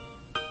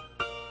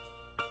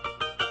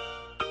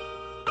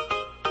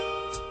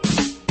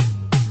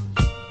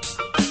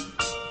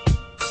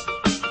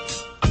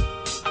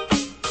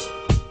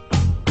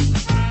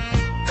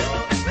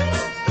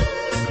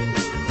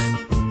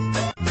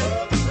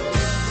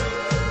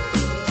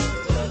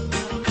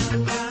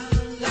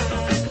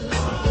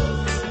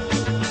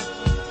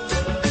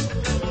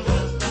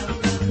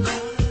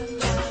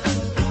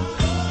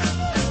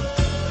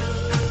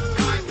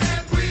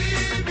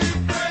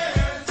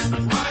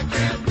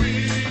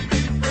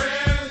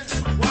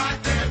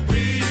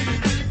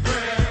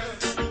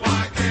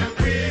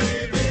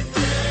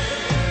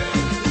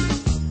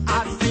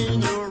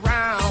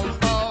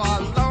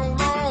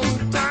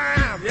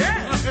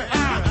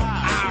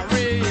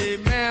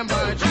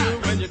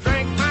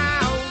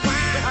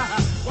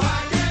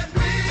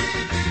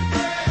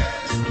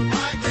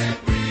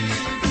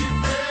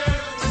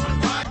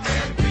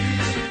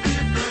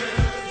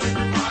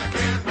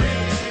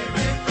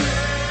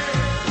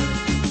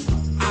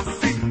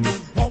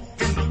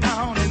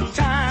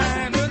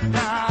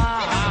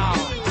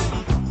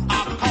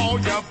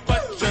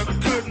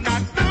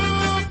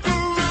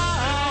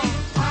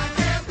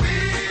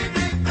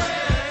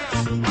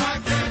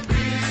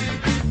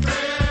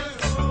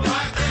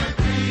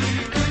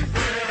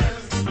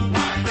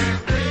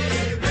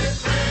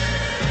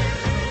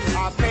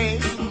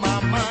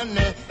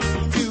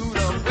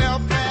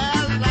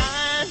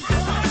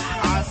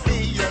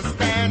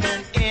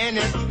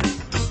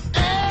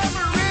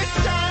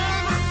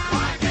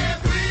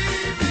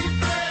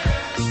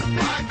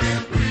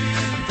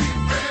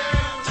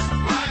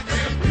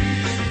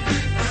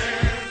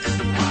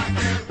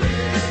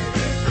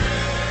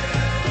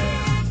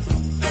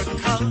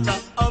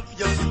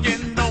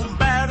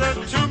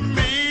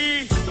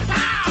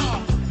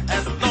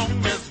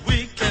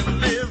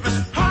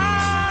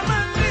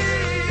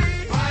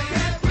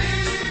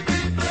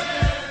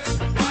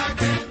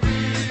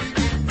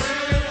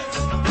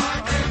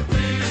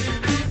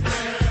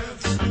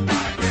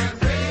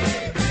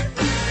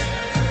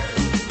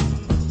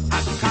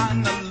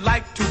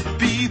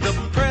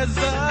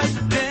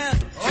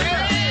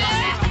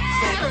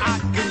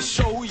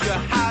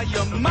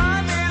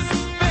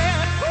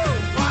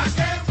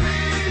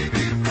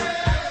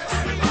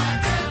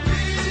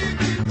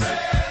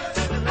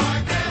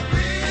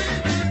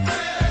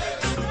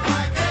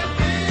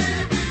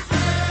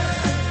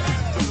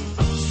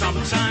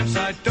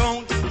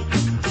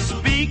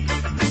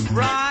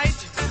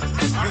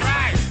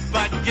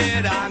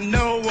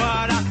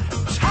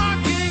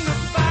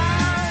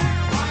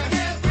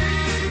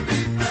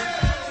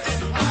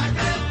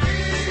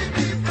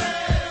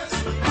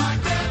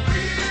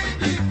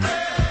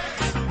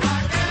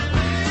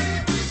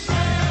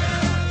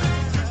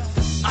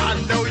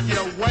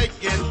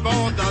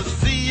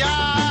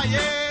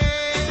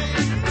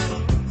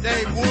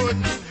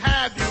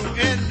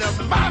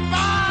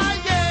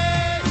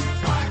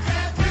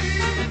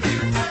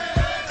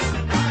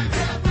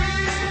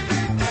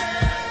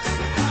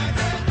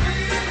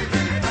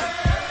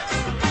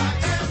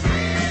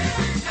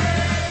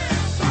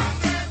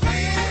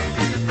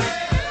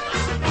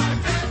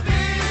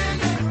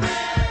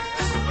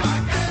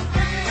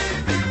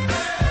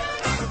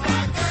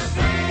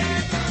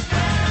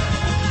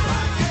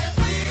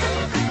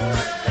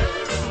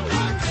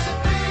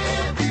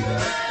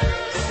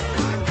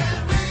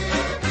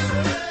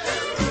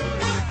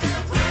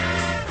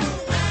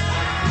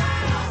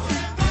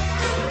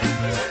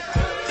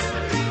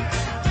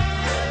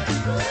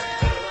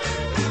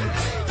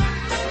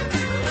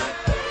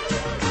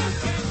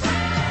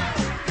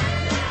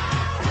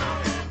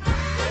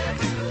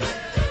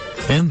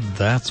 And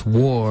that's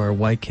War.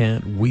 Why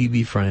can't we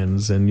be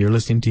friends? And you're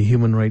listening to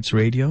Human Rights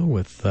Radio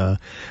with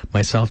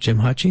myself, Jim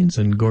Hutchings,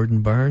 and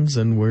Gordon Barnes,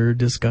 and we're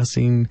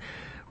discussing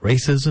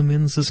racism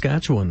in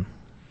Saskatchewan.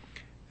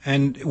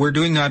 And we're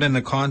doing that in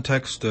the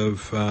context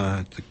of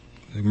the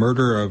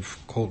murder of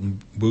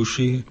Colton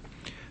Boushie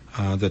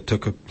that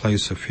took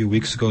place a few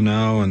weeks ago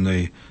now, and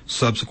the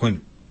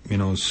subsequent,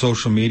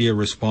 social media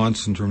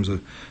response in terms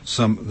of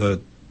some of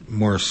the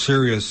more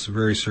serious,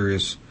 very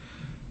serious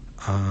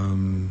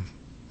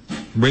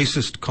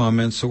racist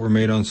comments that were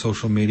made on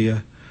social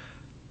media.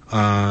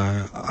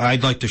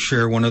 I'd like to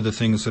share one of the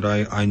things that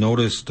I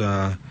noticed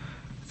that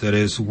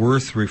is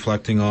worth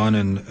reflecting on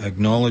and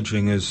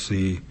acknowledging is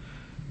the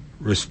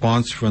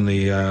response from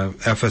the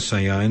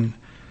FSIN,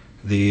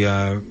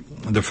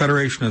 the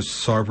Federation of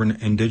Sovereign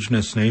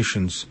Indigenous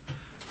Nations,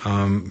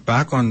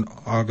 back on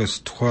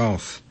August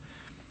 12th,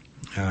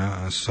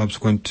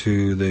 subsequent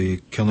to the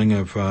killing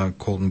of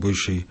Colton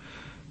Boushie,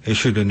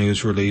 issued a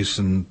news release,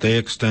 and they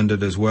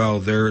extended as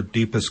well their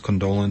deepest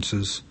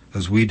condolences,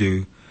 as we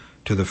do,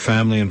 to the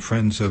family and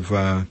friends of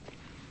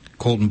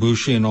Colton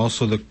Boushie and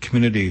also the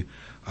community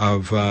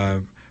of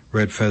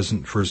Red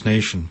Pheasant First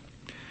Nation.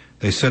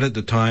 They said at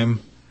the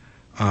time,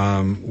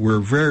 we're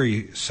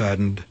very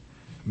saddened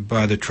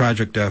by the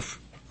tragic death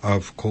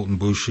of Colton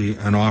Boushie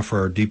and offer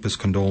our deepest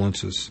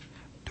condolences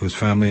to his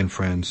family and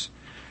friends.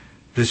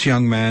 This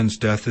young man's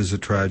death is a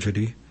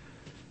tragedy,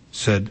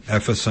 said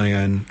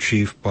FSIN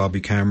Chief Bobby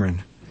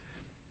Cameron.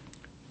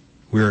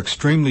 We are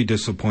extremely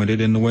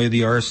disappointed in the way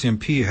the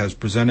RCMP has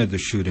presented the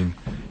shooting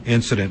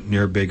incident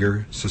near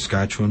Biggar,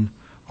 Saskatchewan,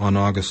 on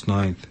August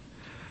 9th.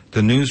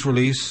 The news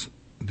release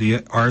the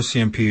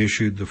RCMP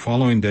issued the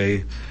following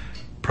day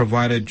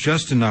provided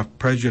just enough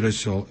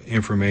prejudicial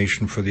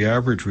information for the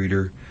average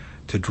reader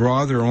to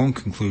draw their own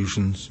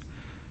conclusions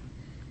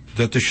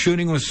that the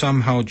shooting was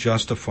somehow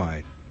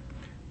justified.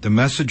 The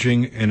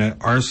messaging in an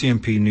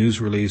RCMP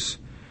news release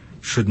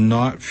should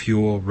not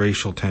fuel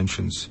racial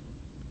tensions.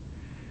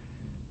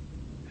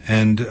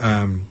 And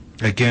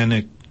again,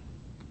 it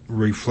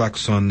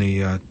reflects on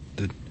the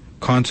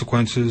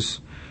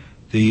consequences.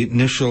 The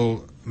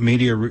initial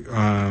media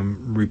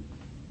reporting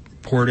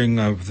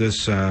of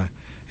this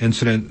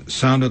incident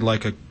sounded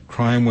like a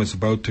crime was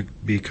about to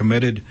be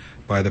committed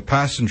by the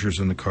passengers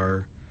in the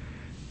car,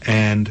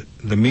 and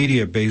the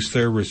media based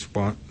their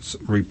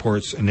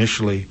reports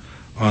initially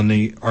on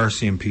the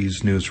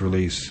RCMP's news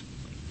release.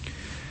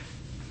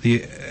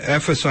 The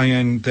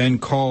FSIN then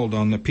called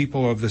on the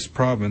people of this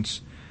province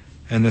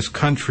and this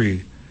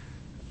country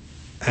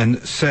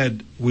and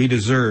said we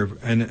deserve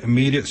an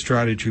immediate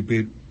strategy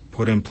be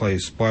put in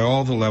place by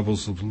all the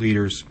levels of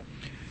leaders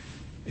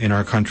in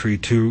our country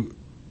to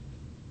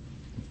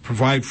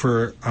provide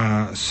for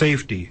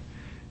safety,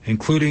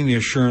 including the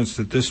assurance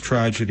that this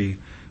tragedy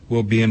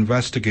will be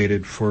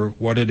investigated for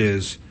what it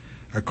is,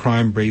 a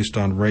crime based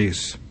on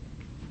race.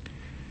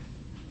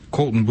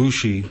 Colton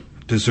Boushie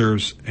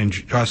deserves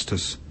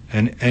injustice,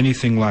 and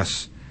anything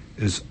less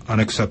is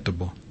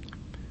unacceptable.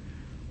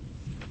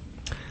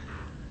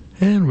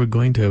 And we're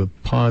going to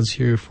pause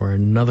here for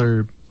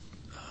another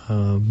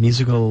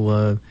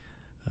musical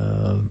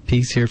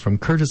piece here from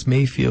Curtis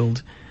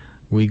Mayfield,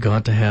 We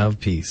Got to Have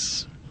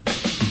Peace.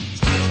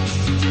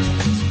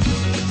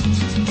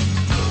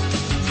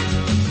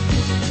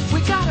 We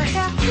gotta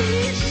have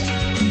peace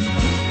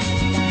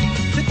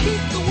to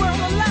keep the world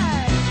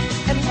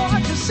alive and war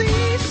to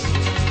cease.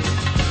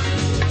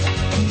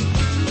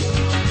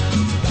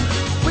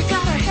 We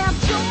gotta have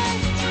joy,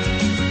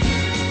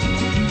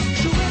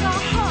 so in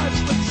our hearts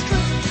with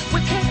strength we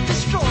can't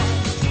destroy.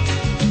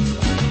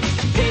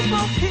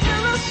 People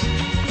hear us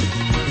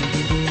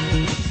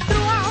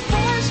through our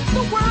voice.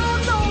 The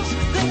world knows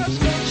there's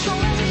no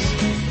choice.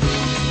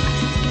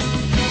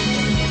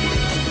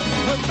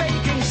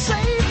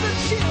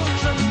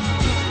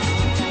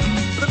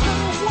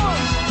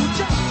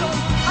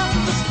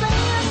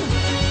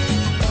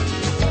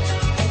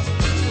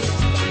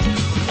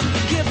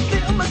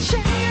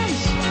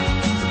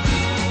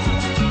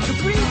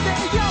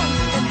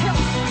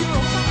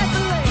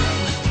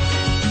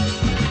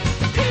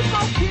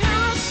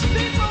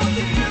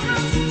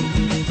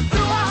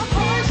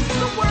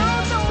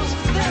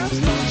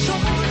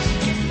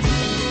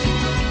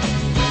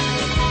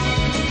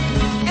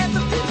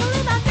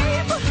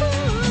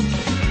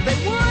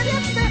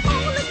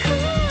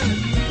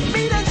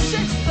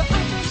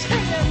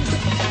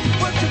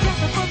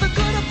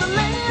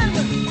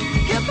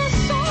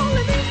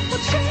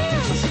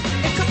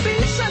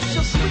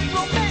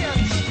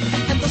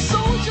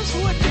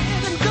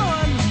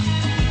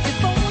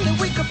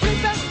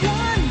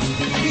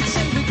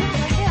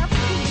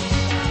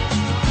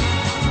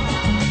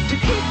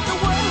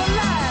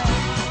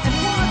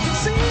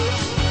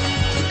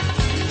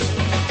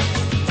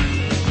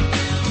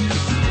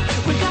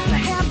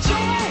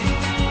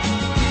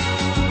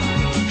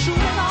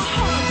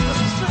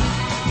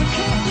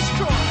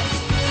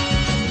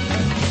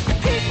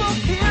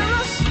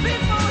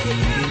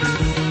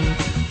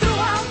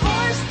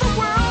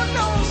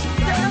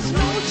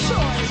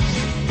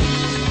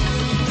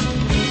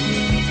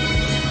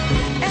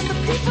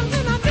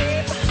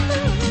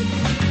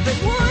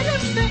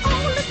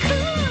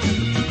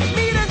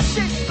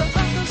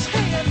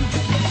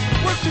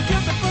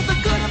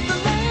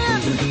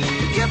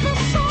 Give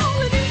us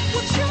all an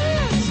equal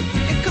chance.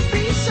 It could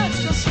be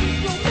such a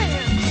sweet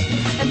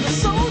romance. And the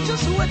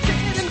soldiers who are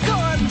dead and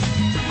gone,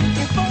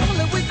 if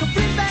only we could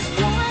bring back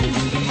one,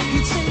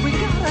 you'd say we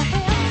gotta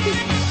have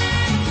peace.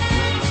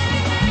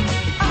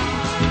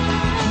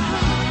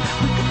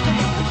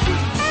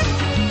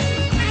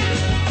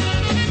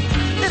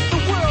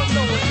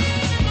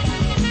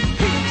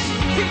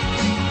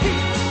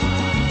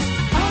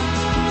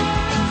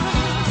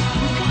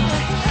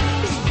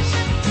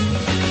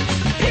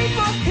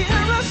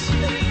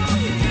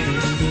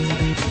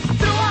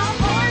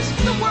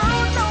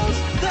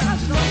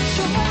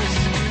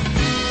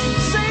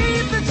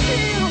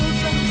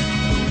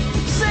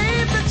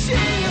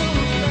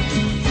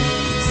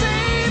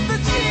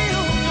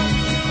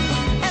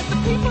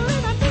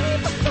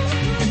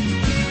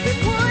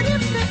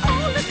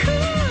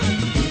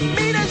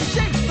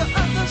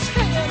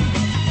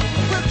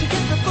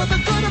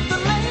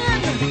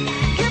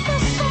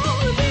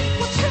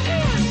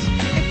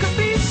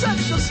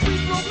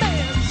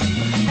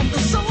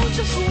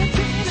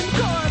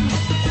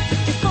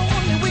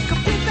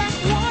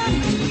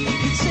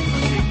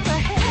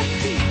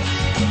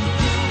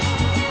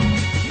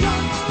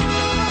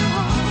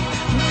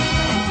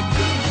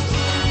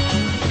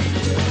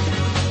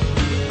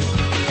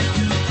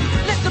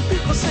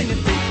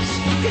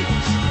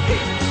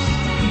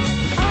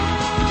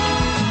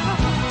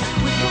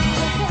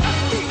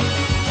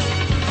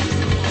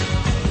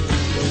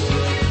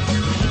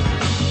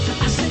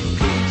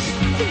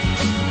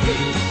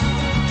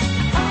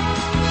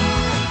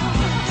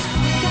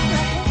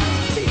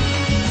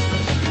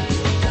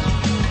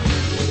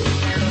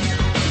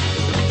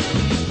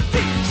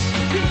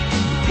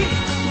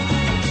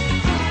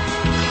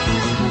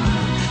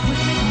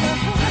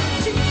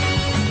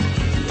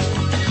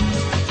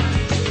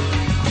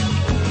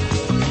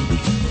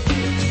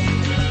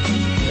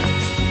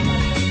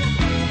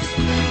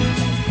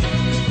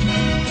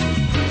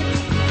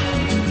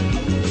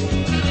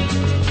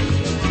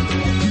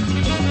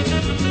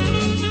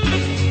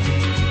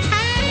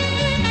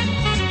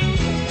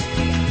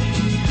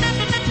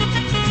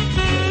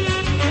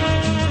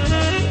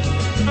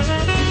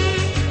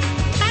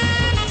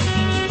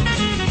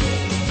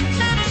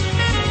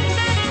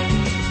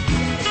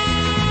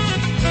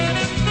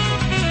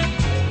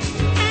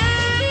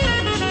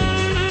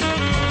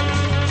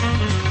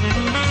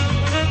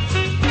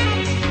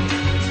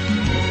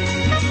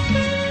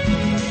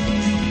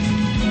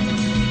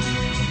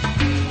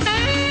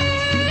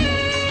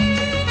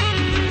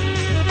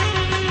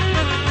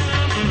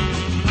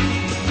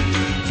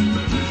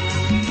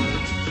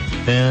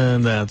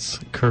 And that's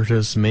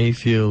Curtis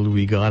Mayfield.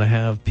 We gotta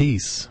have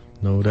peace,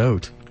 no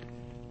doubt.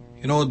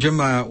 You know, Jim,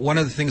 one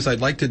of the things I'd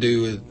like to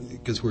do,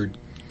 because we're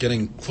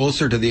getting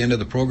closer to the end of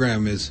the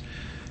program, is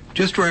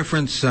just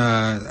reference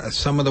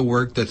some of the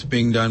work that's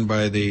being done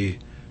by the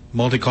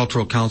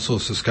Multicultural Council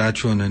of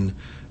Saskatchewan and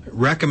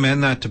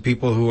recommend that to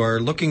people who are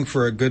looking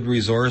for a good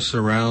resource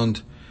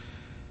around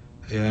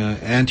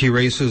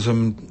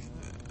anti-racism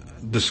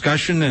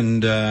discussion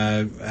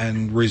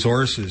and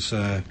resources.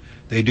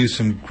 They do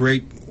some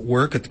great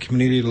work at the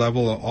community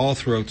level all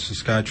throughout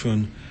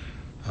Saskatchewan.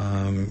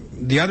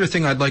 The other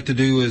thing I'd like to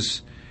do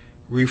is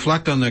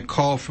reflect on the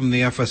call from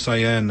the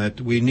FSIN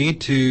that we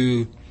need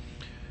to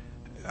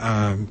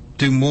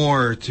do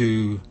more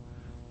to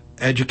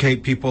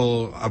educate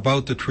people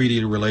about the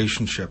treaty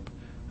relationship.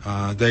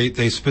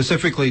 They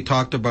specifically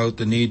talked about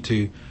the need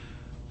to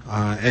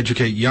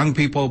educate young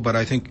people, but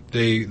I think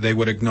they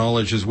would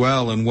acknowledge as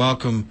well and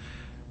welcome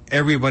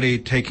everybody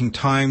taking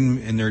time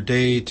in their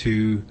day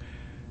to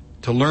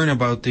learn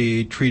about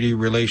the treaty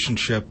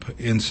relationship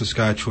in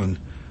Saskatchewan.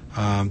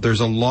 There's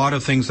a lot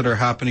of things that are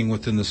happening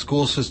within the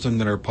school system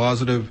that are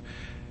positive.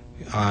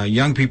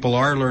 Young people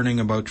are learning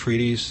about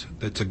treaties.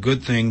 That's a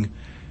good thing,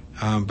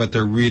 but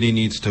there really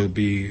needs to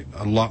be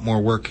a lot more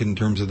work in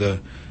terms of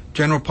the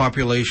general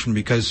population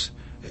because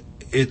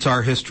it's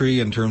our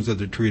history in terms of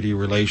the treaty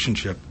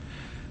relationship.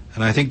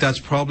 And I think that's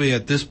probably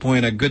at this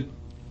point a good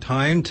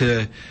time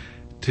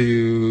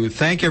to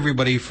thank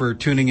everybody for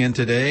tuning in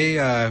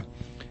today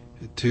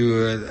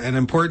to an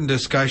important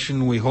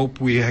discussion. We hope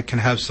we can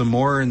have some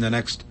more in the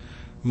next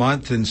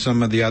month and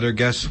some of the other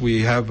guests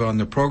we have on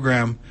the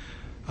program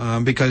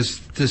because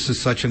this is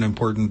such an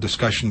important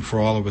discussion for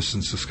all of us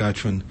in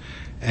Saskatchewan.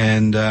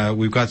 And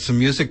we've got some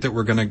music that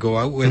we're going to go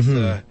out with,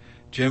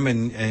 Jim,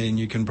 and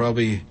you can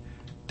probably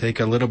take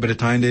a little bit of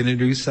time to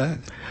introduce that.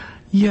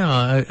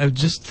 Yeah, I'm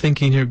just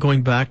thinking here,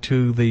 going back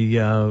to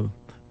the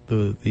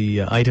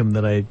item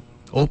that I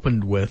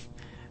opened with,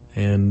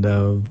 and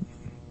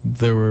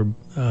there were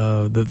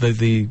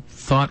the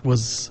thought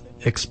was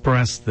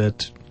expressed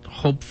that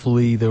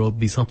hopefully there will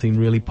be something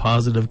really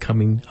positive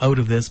coming out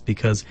of this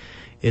because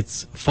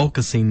it's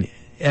focusing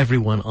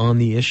everyone on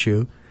the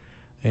issue.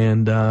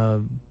 And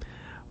I'm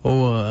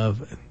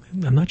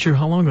not sure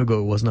how long ago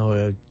it was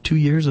now, 2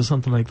 years or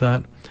something like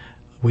that.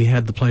 We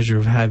had the pleasure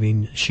of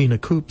having Sheena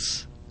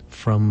Coops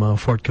from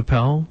Fort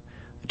Capel,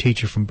 a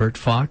teacher from Bert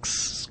Fox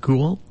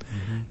School,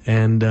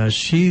 and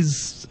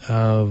she's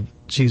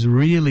she's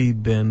really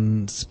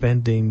been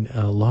spending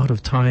a lot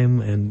of time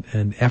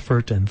and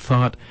effort and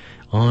thought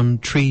on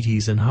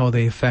treaties and how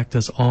they affect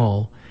us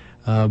all,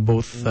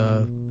 both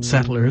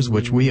settlers,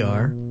 which we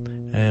are,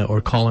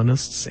 or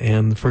colonists,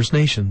 and First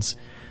Nations.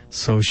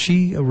 So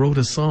she wrote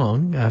a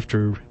song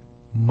after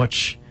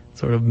much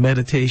sort of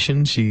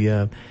meditation. She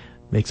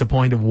makes a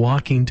point of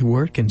walking to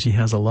work, and she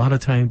has a lot of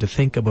time to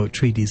think about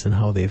treaties and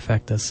how they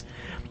affect us.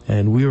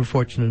 And we were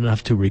fortunate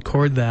enough to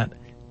record that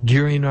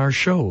during our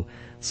show.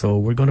 So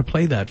we're going to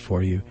play that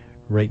for you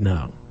right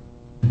now.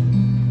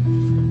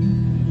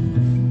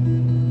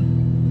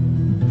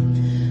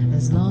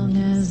 As long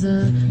as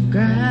the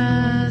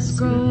grass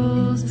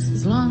grows,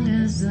 as long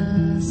as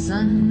the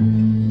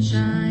sun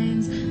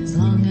shines, as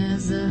long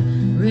as the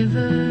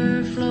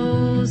river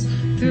flows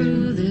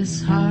through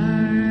this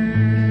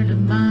heart of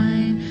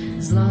mine,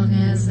 as long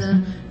as the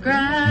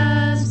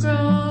grass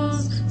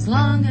grows, as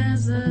long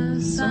as the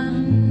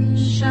sun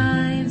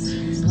shines,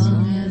 as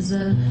long as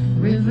the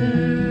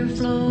river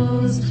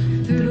flows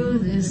through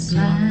this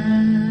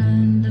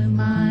land of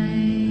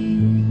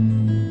mine.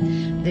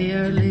 They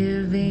are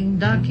living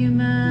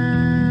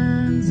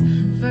documents,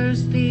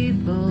 First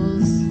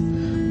Peoples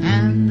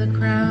and the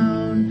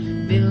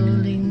Crown,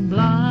 building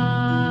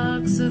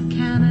blocks of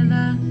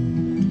Canada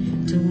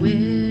to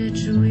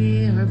which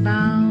we are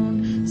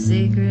bound,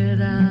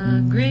 sacred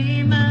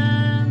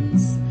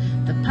agreements,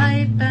 the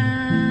pipe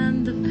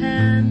and the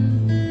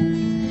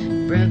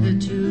pen, brother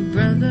to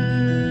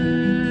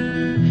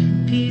brother,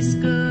 peace,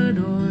 good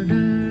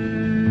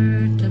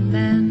order to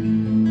men.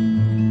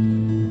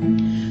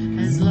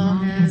 As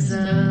long as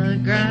the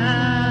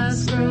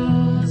grass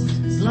grows,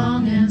 as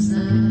long as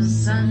the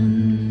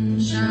sun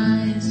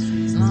shines,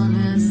 as long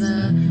as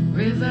the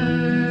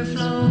river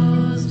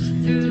flows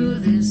through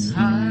this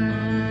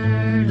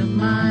heart of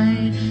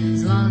mine,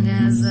 as long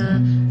as the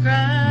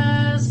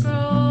grass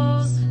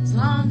grows, as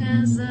long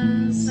as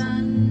the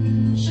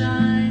sun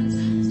shines,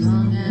 as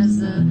long as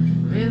the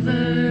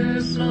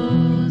river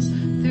flows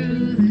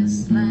through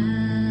this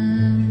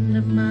land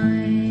of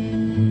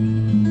mine.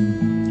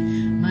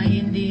 My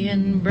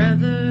Indian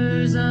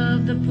brothers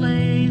of the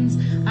plains,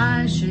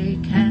 I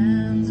shake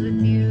hands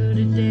with you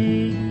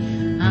today.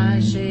 I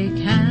shake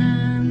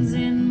hands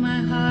in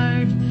my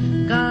heart.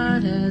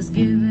 God has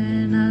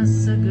given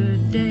us a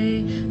good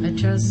day. I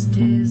trust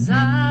His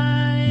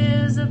eye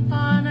is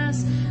upon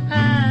us,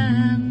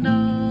 and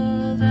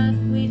all that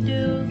we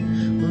do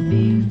will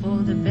be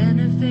for the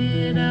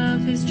benefit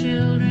of His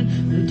children.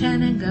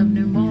 Lieutenant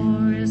Governor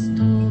Morris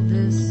told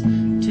this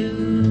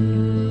too.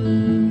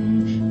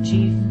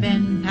 Chief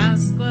Ben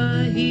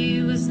Pasqua,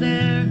 he was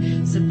there,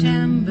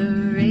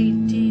 September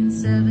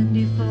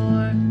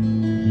 1874.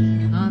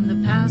 On the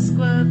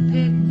Pasqua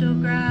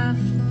pictograph,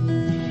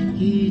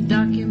 he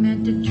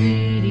documented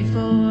Treaty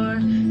 4.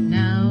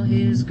 Now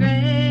his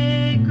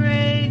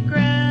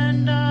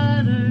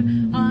great-great-granddaughter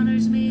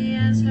honors me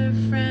as her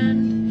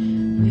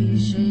friend. We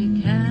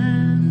shake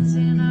hands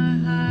in our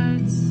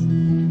hearts,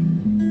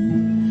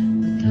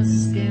 the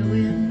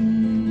Tuscawan.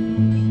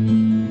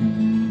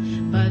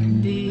 But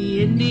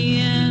the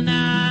Indian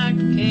Act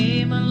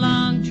came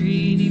along,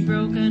 treaty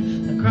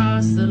broken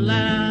across the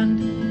land.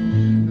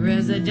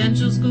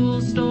 Residential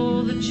schools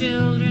stole the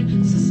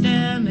children,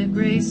 systemic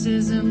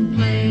racism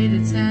played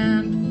its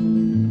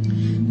hand.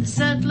 The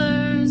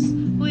settlers,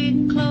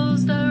 we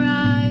closed our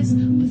eyes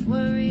with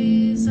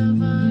worries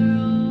of our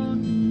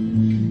own,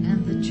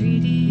 and the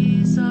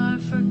treaties are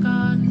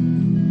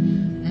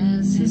forgotten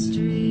as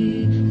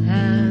history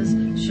has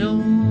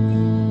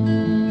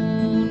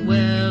shown.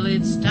 Well,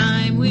 it's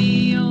time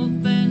we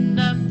opened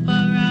up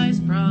our eyes,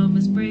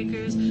 promise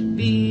breakers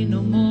be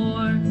no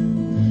more.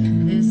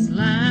 This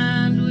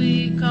land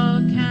we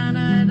call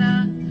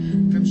Canada,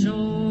 from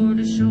shore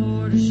to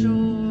shore to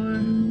shore,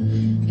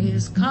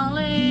 is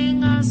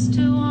calling us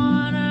to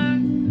honor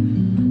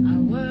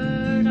our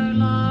word, our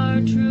law,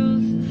 our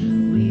truth.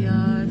 We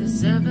are the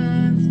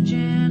 7th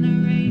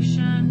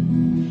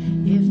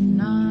generation. If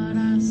not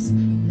us,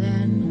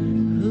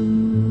 then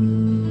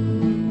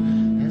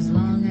who? As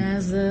long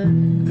as the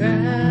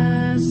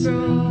grass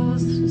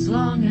grows, as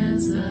long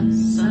as the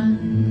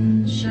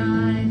sun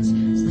shines,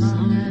 as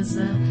long as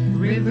the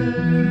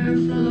river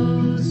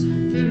flows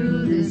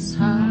through this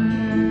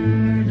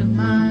heart of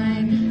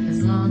mine,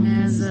 as long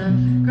as the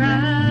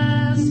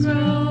grass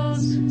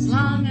grows, as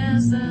long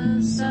as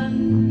the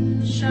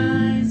sun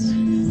shines,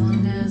 as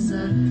long as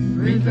the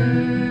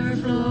river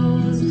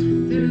flows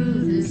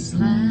through this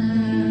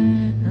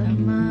land of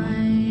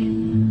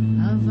mine,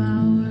 of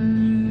ours.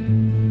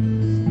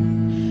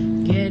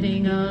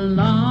 Getting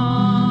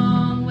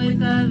along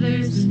with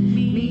others,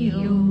 me,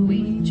 oh,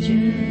 we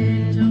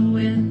gentle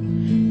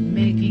wind,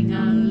 making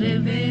a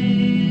living,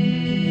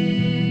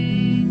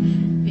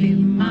 be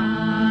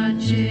my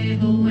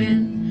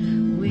Jehovah.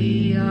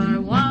 We are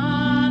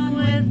one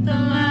with the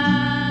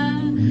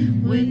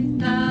land,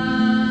 with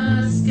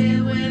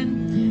Tuscawan.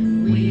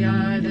 We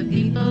are the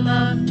people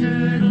of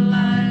Turtle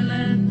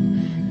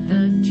Island.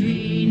 The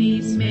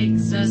treaties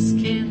makes us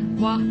kin.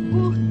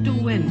 Wahoo to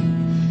win.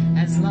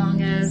 As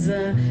long as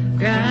the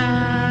grass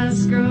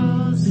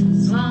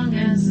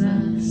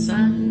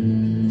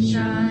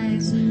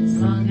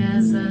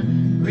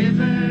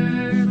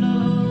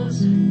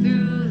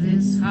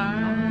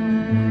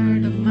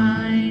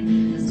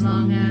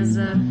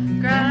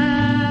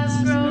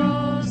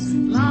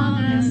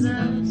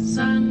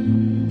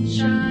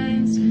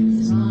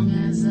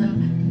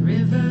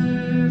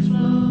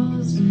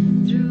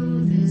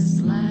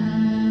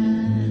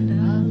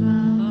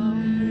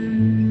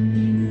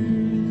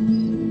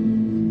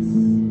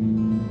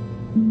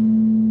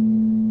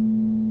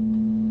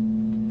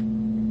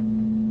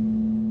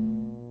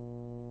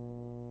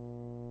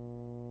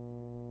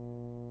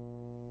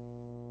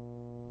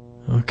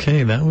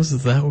Okay, that was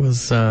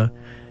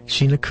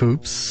Sheena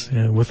Coops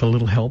with a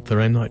little help there.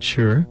 I'm not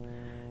sure.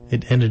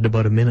 It ended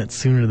about a minute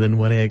sooner than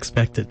what I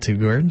expected to,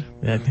 Gord.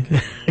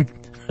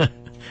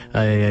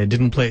 I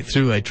didn't play it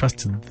through. I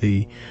trusted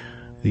the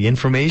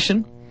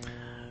information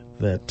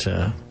that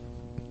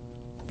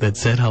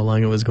said how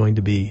long it was going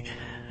to be,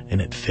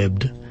 and it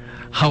fibbed.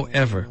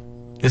 However,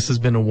 this has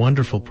been a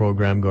wonderful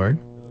program, Gord.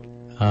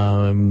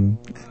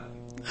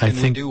 I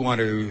think we do want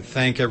to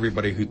thank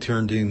everybody who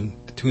tuned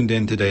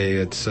in today.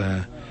 It's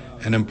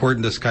an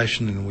important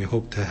discussion, and we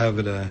hope to have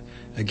it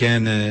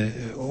again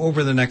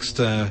over the next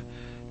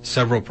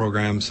several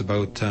programs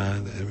about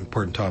the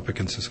important topic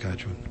in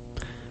Saskatchewan.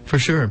 For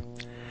sure.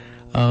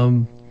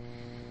 And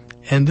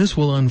this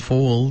will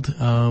unfold.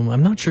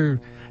 I'm not sure.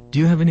 Do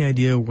you have any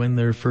idea when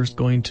they're first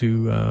going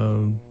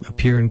to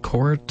appear in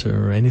court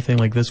or anything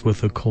like this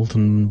with the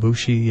Colton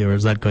Bushi, or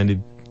is that going to,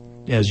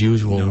 as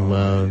usual,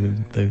 No.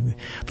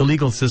 The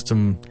legal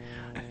system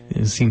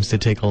seems to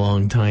take a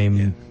long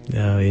time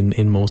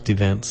in most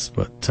events,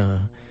 but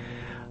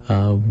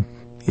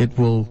it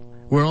will.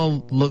 We're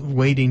all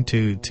waiting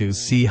to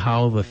see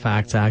how the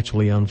facts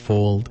actually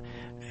unfold,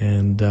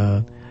 and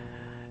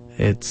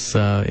it's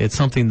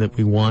something that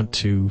we want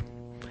to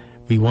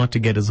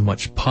get as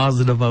much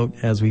positive out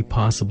as we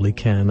possibly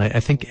can. I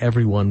think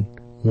everyone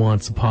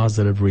wants a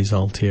positive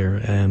result here,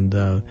 and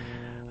to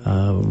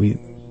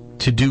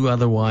do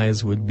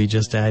otherwise would be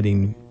just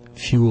adding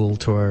fuel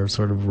to our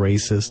sort of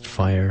racist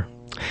fire.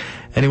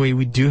 Anyway,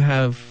 we do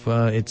have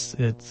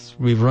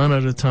we've run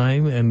out of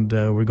time, and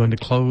we're going to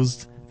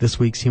close this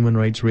week's Human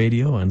Rights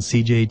Radio on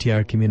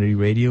CJTR Community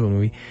Radio, and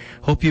we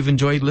hope you've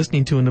enjoyed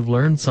listening to and have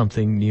learned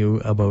something new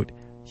about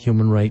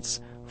human rights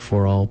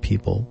for all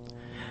people.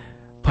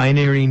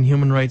 Pioneering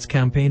human rights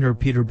campaigner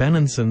Peter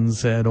Benenson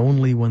said,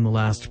 "Only when the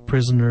last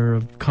prisoner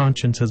of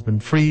conscience has been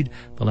freed,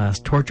 the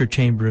last torture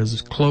chamber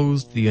is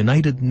closed, the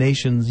United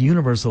Nations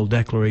Universal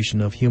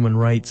Declaration of Human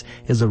Rights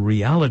is a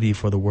reality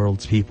for the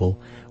world's people,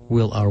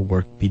 will our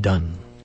work be done."